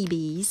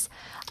freebies.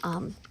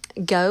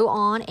 Go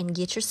on and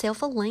get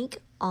yourself a link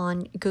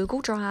on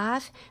Google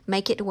Drive.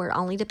 Make it to where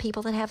only the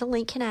people that have a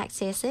link can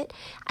access it.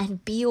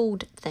 And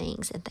build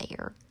things in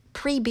there.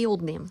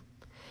 Pre-build them.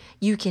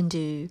 You can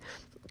do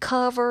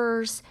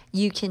covers.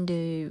 You can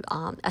do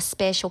a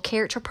special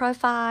character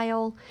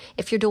profile.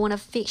 If you're doing a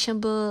fiction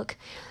book,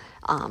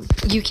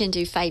 you can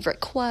do favorite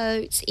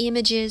quotes,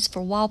 images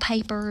for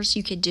wallpapers.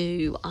 You could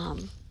do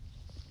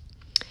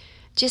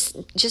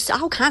just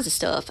all kinds of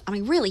stuff.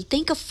 Really,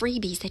 think of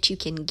freebies that you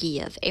can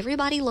give.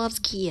 Everybody loves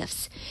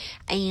gifts,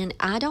 and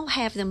I don't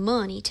have the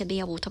money to be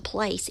able to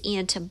place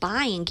into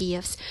buying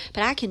gifts,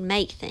 but I can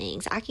make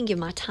things. I can give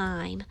my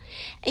time,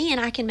 and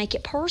I can make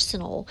it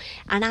personal,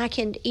 and I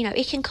can,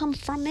 it can come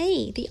from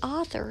me, the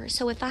author.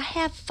 So if I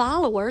have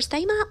followers,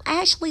 they might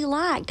actually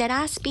like that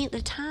I spent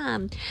the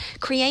time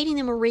creating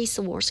them a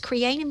resource,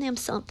 creating them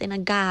something, a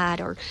guide,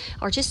 or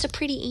just a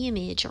pretty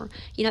image, or,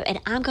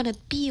 and I'm going to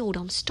build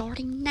them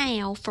starting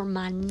now for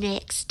my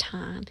next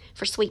time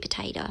for Sweet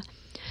Potato.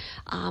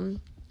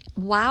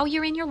 While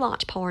you're in your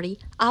launch party,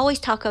 I always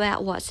talk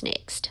about what's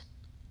next,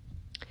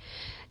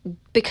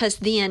 because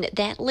then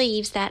that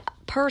leaves that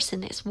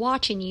person that's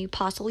watching you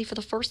possibly for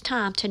the first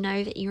time to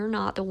know that you're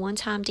not the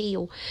one-time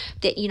deal,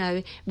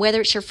 that,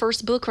 whether it's your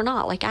first book or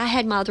not. Like, I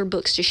had my other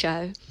books to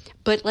show,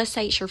 but let's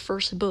say it's your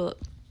first book.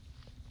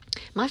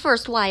 My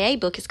first YA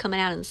book is coming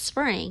out in the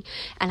spring,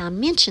 and I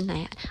mentioned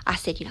that. I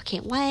said, I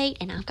can't wait,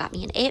 and I've got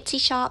me an Etsy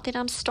shop that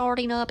I'm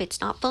starting up.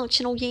 It's not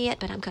functional yet,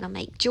 but I'm going to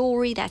make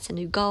jewelry. That's a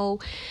new goal.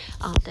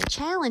 The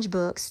challenge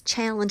books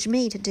challenge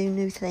me to do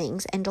new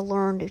things and to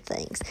learn new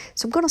things.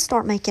 So I'm going to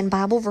start making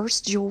Bible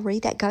verse jewelry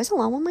that goes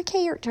along with my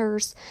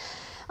characters.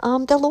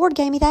 The Lord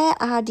gave me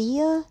that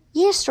idea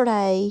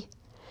yesterday.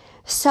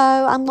 So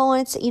I'm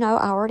going to,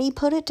 I already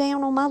put it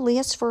down on my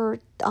list for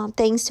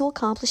things to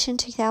accomplish in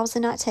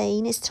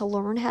 2019 is to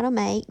learn how to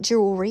make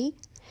jewelry.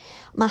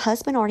 My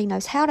husband already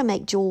knows how to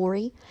make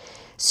jewelry,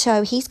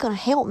 so he's going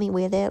to help me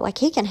with it. Like,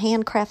 he can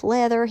handcraft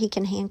leather. He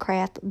can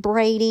handcraft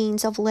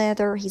braidings of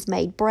leather. He's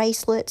made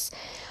bracelets.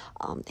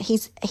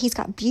 He's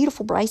got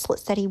beautiful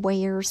bracelets that he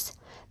wears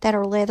that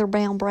are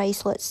leather-bound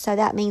bracelets. So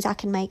that means I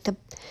can make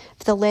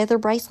the leather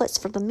bracelets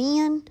for the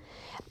men.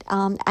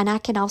 And I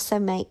can also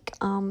make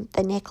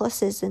the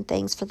necklaces and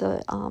things for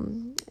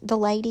the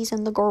ladies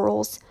and the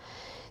girls.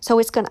 So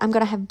I'm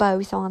going to have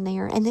both on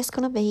there, and this is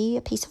going to be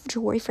a piece of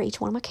jewelry for each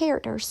one of my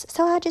characters.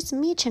 So I just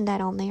mentioned that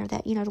on there,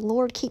 that the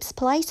Lord keeps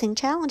placing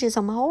challenges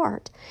on my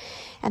heart,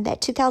 and that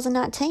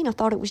 2019 I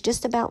thought it was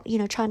just about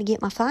trying to get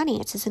my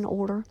finances in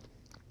order,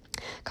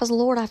 because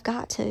Lord, I've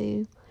got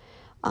to.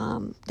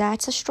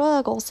 That's a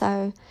struggle.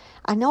 So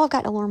I know I've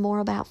got to learn more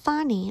about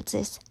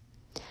finances.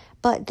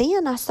 But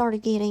then I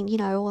started getting,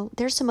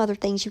 there's some other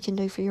things you can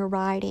do for your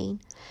writing.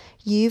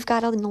 You've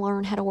got to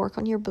learn how to work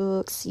on your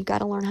books. You've got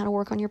to learn how to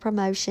work on your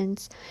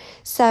promotions.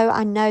 So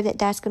I know that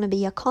that's going to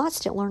be a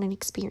constant learning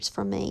experience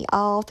for me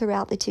all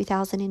throughout the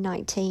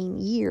 2019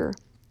 year.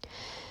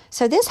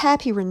 So this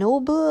Happy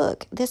Renewal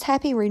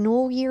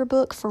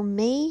Yearbook for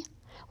me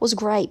was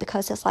great,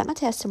 because it's like my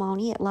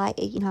testimony.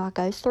 I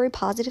go through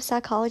positive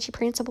psychology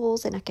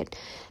principles and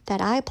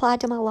that I applied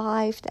to my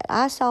life, that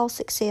I saw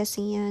success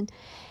in.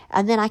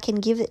 And then I can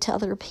give it to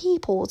other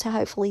people to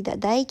hopefully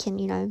that they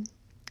can,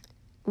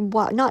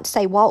 not to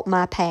say walk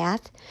my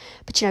path,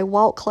 but,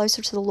 walk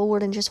closer to the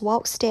Lord and just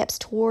walk steps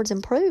towards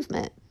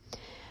improvement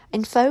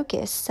and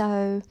focus.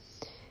 So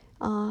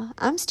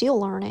I'm still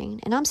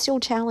learning, and I'm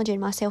still challenging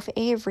myself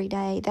every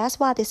day. That's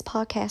why this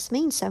podcast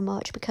means so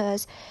much,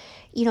 because,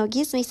 it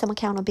gives me some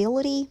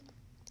accountability.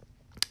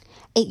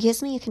 It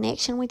gives me a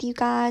connection with you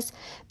guys,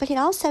 but it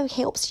also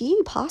helps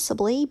you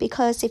possibly,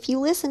 because if you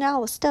listen to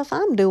all the stuff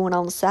I'm doing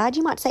on the side,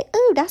 you might say,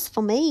 oh, that's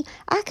for me.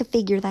 I could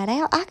figure that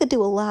out. I could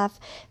do a live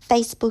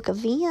Facebook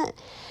event.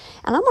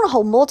 And I'm going to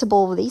hold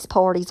multiple of these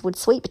parties with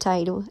Sweet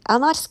Potato.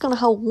 I'm not just going to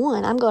hold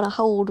one. I'm going to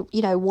hold,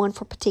 one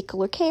for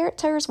particular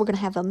characters. We're going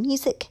to have a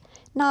music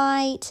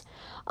night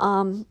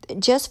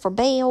just for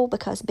Belle,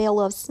 because Belle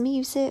loves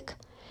music.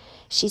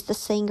 She's the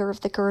singer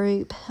of the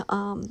group.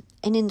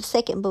 And in the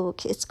second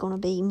book, it's going to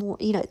be more,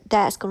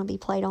 that's going to be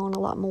played on a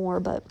lot more,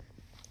 but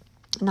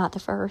not the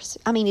first.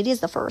 I mean, it is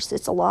the first.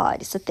 It's a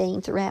lot. It's a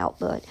theme throughout,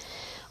 but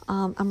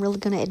I'm really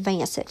going to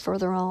advance it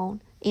further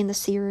on in the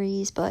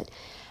series. But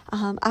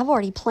I've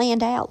already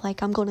planned out,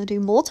 like, I'm going to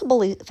do multiple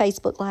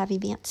Facebook Live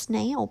events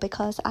now,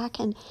 because I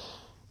can,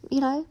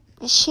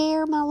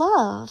 share my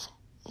love,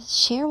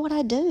 share what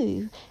I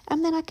do,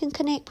 and then I can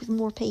connect with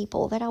more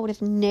people that I would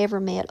have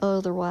never met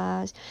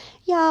otherwise.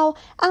 Y'all,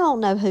 I don't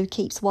know who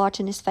keeps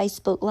watching this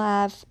Facebook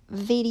Live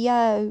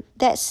video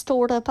that's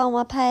stored up on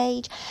my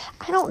page.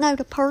 I don't know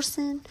the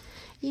person,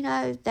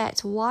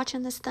 that's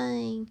watching this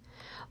thing,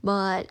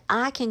 but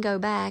I can go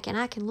back and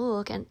I can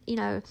look, and,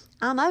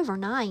 I'm over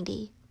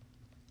 90,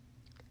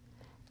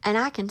 and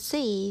I can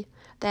see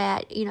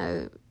that,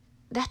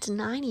 that's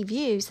 90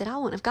 views that I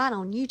wouldn't have got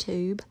on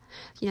YouTube.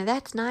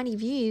 That's 90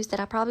 views that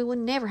I probably would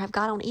never have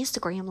got on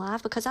Instagram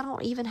Live, because I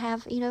don't even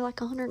have,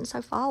 like 100 and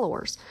so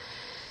followers.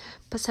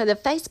 But so the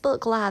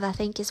Facebook Live, I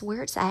think, is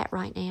where it's at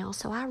right now.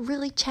 So I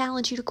really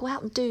challenge you to go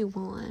out and do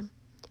one.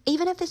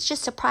 Even if it's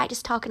just a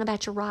practice talking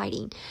about your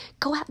writing,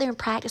 go out there and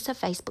practice a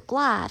Facebook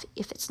Live.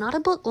 If it's not a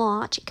book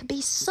launch, it could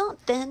be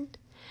something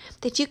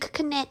that you could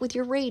connect with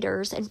your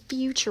readers and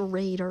future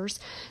readers.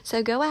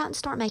 So go out and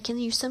start making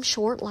you some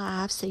short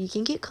lives so you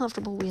can get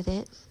comfortable with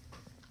it,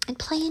 and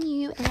plan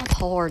you a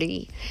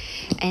party,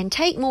 and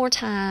take more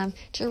time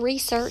to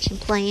research and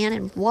plan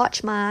and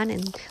watch mine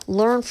and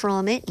learn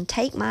from it and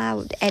take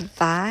my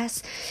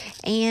advice,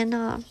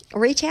 and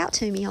reach out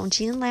to me on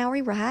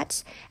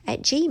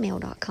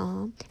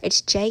JenLowry@gmail.com.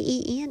 It's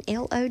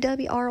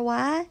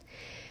JenLowry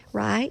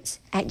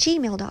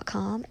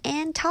writes@gmail.com,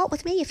 and talk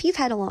with me if you've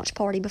had a launch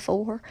party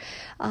before.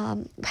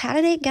 How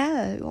did it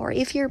go? Or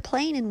if you're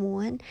planning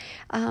one,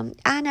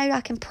 I know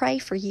I can pray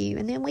for you,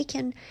 and then we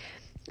can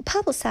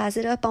publicize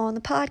it up on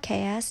the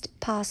podcast,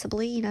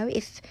 possibly,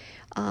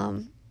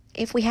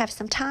 if we have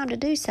some time to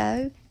do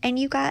so. And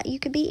you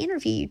could be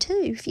interviewed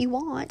too if you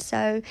want.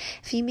 So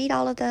if you meet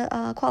all of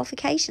the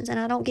qualifications, and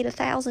I don't get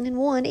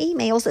 1,001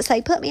 emails that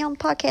say put me on the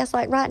podcast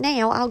like right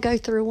now, I'll go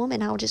through them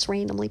and I'll just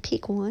randomly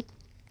pick one.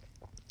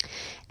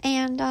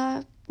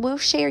 And we'll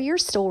share your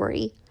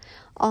story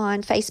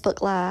on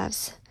Facebook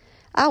Lives.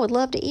 I would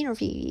love to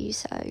interview you,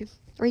 so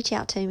reach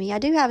out to me. I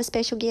do have a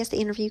special guest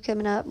interview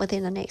coming up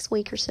within the next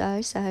week or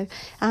so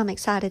I'm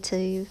excited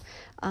to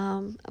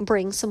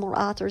bring some more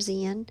authors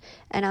in.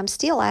 And I'm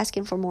still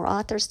asking for more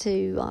authors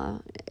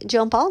to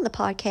jump on the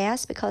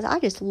podcast because I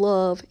just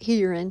love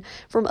hearing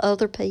from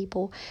other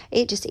people.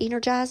 It just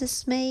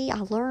energizes me. I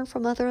learn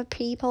from other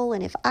people,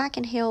 and if I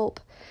can help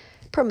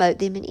promote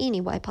them in any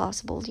way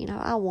possible,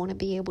 I want to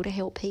be able to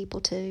help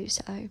people too.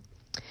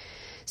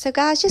 So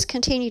guys, just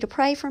continue to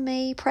pray for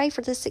me. Pray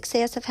for the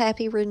success of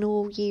Happy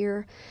Renewal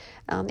Year.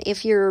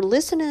 If you're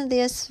listening to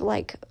this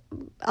like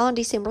on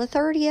December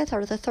 30th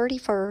or the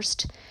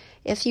 31st,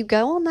 if you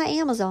go on my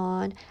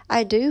Amazon,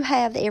 I do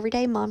have the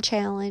Everyday Mom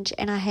Challenge,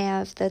 and I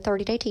have the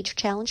 30-Day Teacher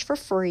Challenge for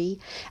free.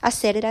 I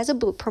set it as a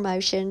book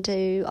promotion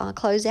to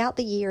close out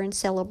the year and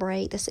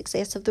celebrate the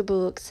success of the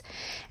books,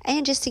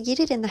 and just to get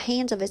it in the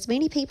hands of as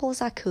many people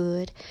as I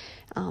could.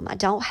 I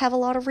don't have a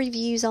lot of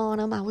reviews on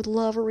them. I would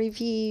love a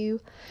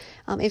review.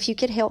 If you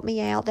could help me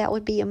out, that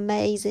would be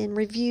amazing.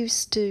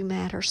 Reviews do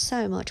matter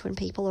so much when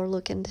people are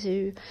looking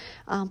to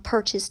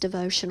purchase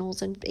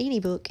devotionals and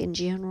any book in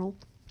general.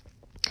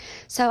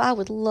 So I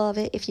would love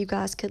it if you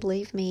guys could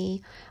leave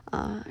me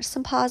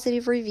some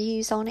positive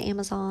reviews on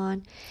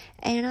Amazon.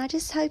 And I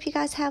just hope you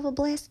guys have a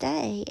blessed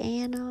day.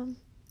 And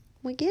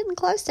we're getting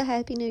close to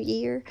Happy New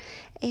Year.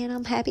 And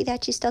I'm happy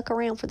that you stuck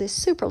around for this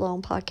super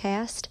long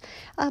podcast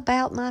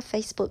about my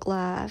Facebook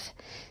Live.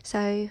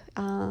 So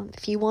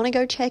if you want to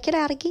go check it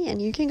out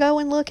again, you can go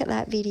and look at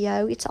that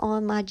video. It's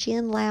on my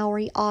Jen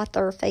Lowry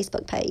author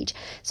Facebook page.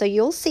 So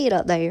you'll see it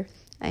up there.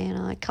 And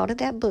I called it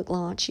that book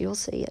launch. You'll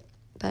see it.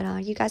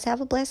 But you guys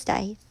have a blessed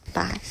day.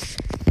 Bye.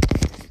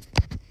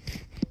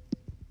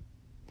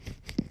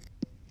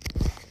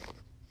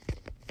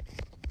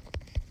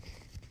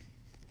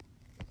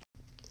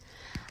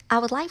 I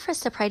would like for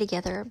us to pray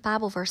together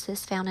Bible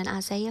verses found in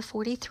Isaiah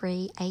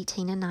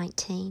 43:18 and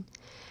 19.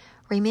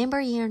 Remember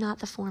ye are not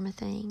the former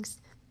things,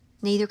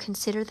 neither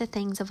consider the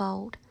things of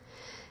old.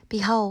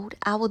 Behold,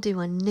 I will do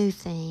a new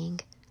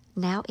thing.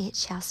 Now it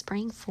shall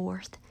spring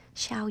forth.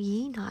 Shall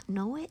ye not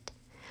know it?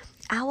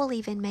 I will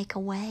even make a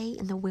way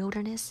in the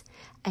wilderness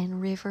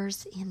and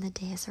rivers in the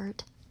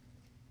desert.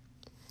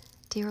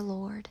 Dear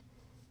Lord,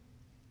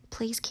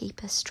 please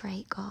keep us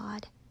straight,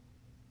 God.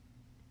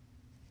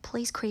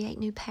 Please create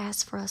new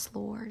paths for us,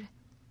 Lord,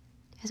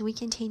 as we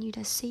continue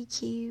to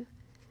seek you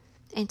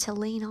and to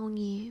lean on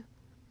you.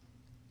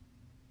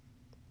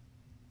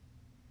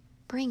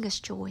 Bring us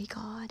joy,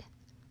 God.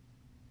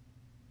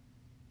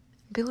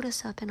 Build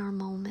us up in our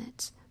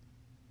moments.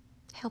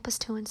 Help us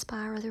to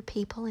inspire other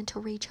people and to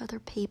reach other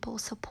people,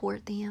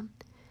 support them.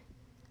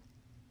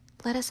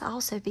 Let us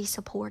also be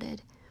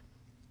supported.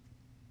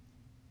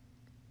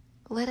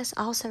 Let us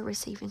also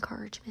receive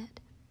encouragement.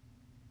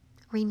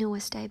 Renew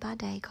us day by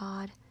day,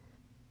 God.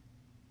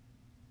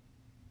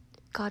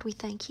 God, we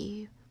thank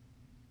you.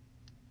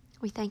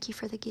 We thank you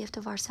for the gift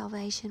of our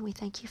salvation. We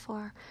thank you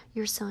for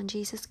your Son,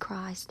 Jesus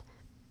Christ.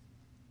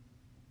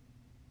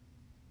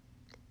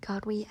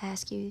 God, we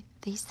ask you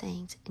these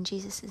things in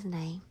Jesus'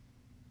 name.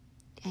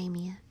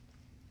 Amen.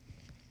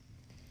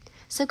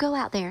 So go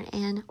out there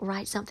and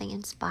write something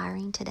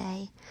inspiring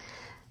today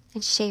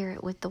and share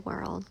it with the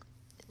world.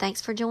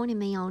 Thanks for joining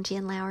me on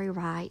Jen Lowry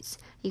Writes.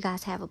 You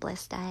guys have a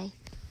blessed day.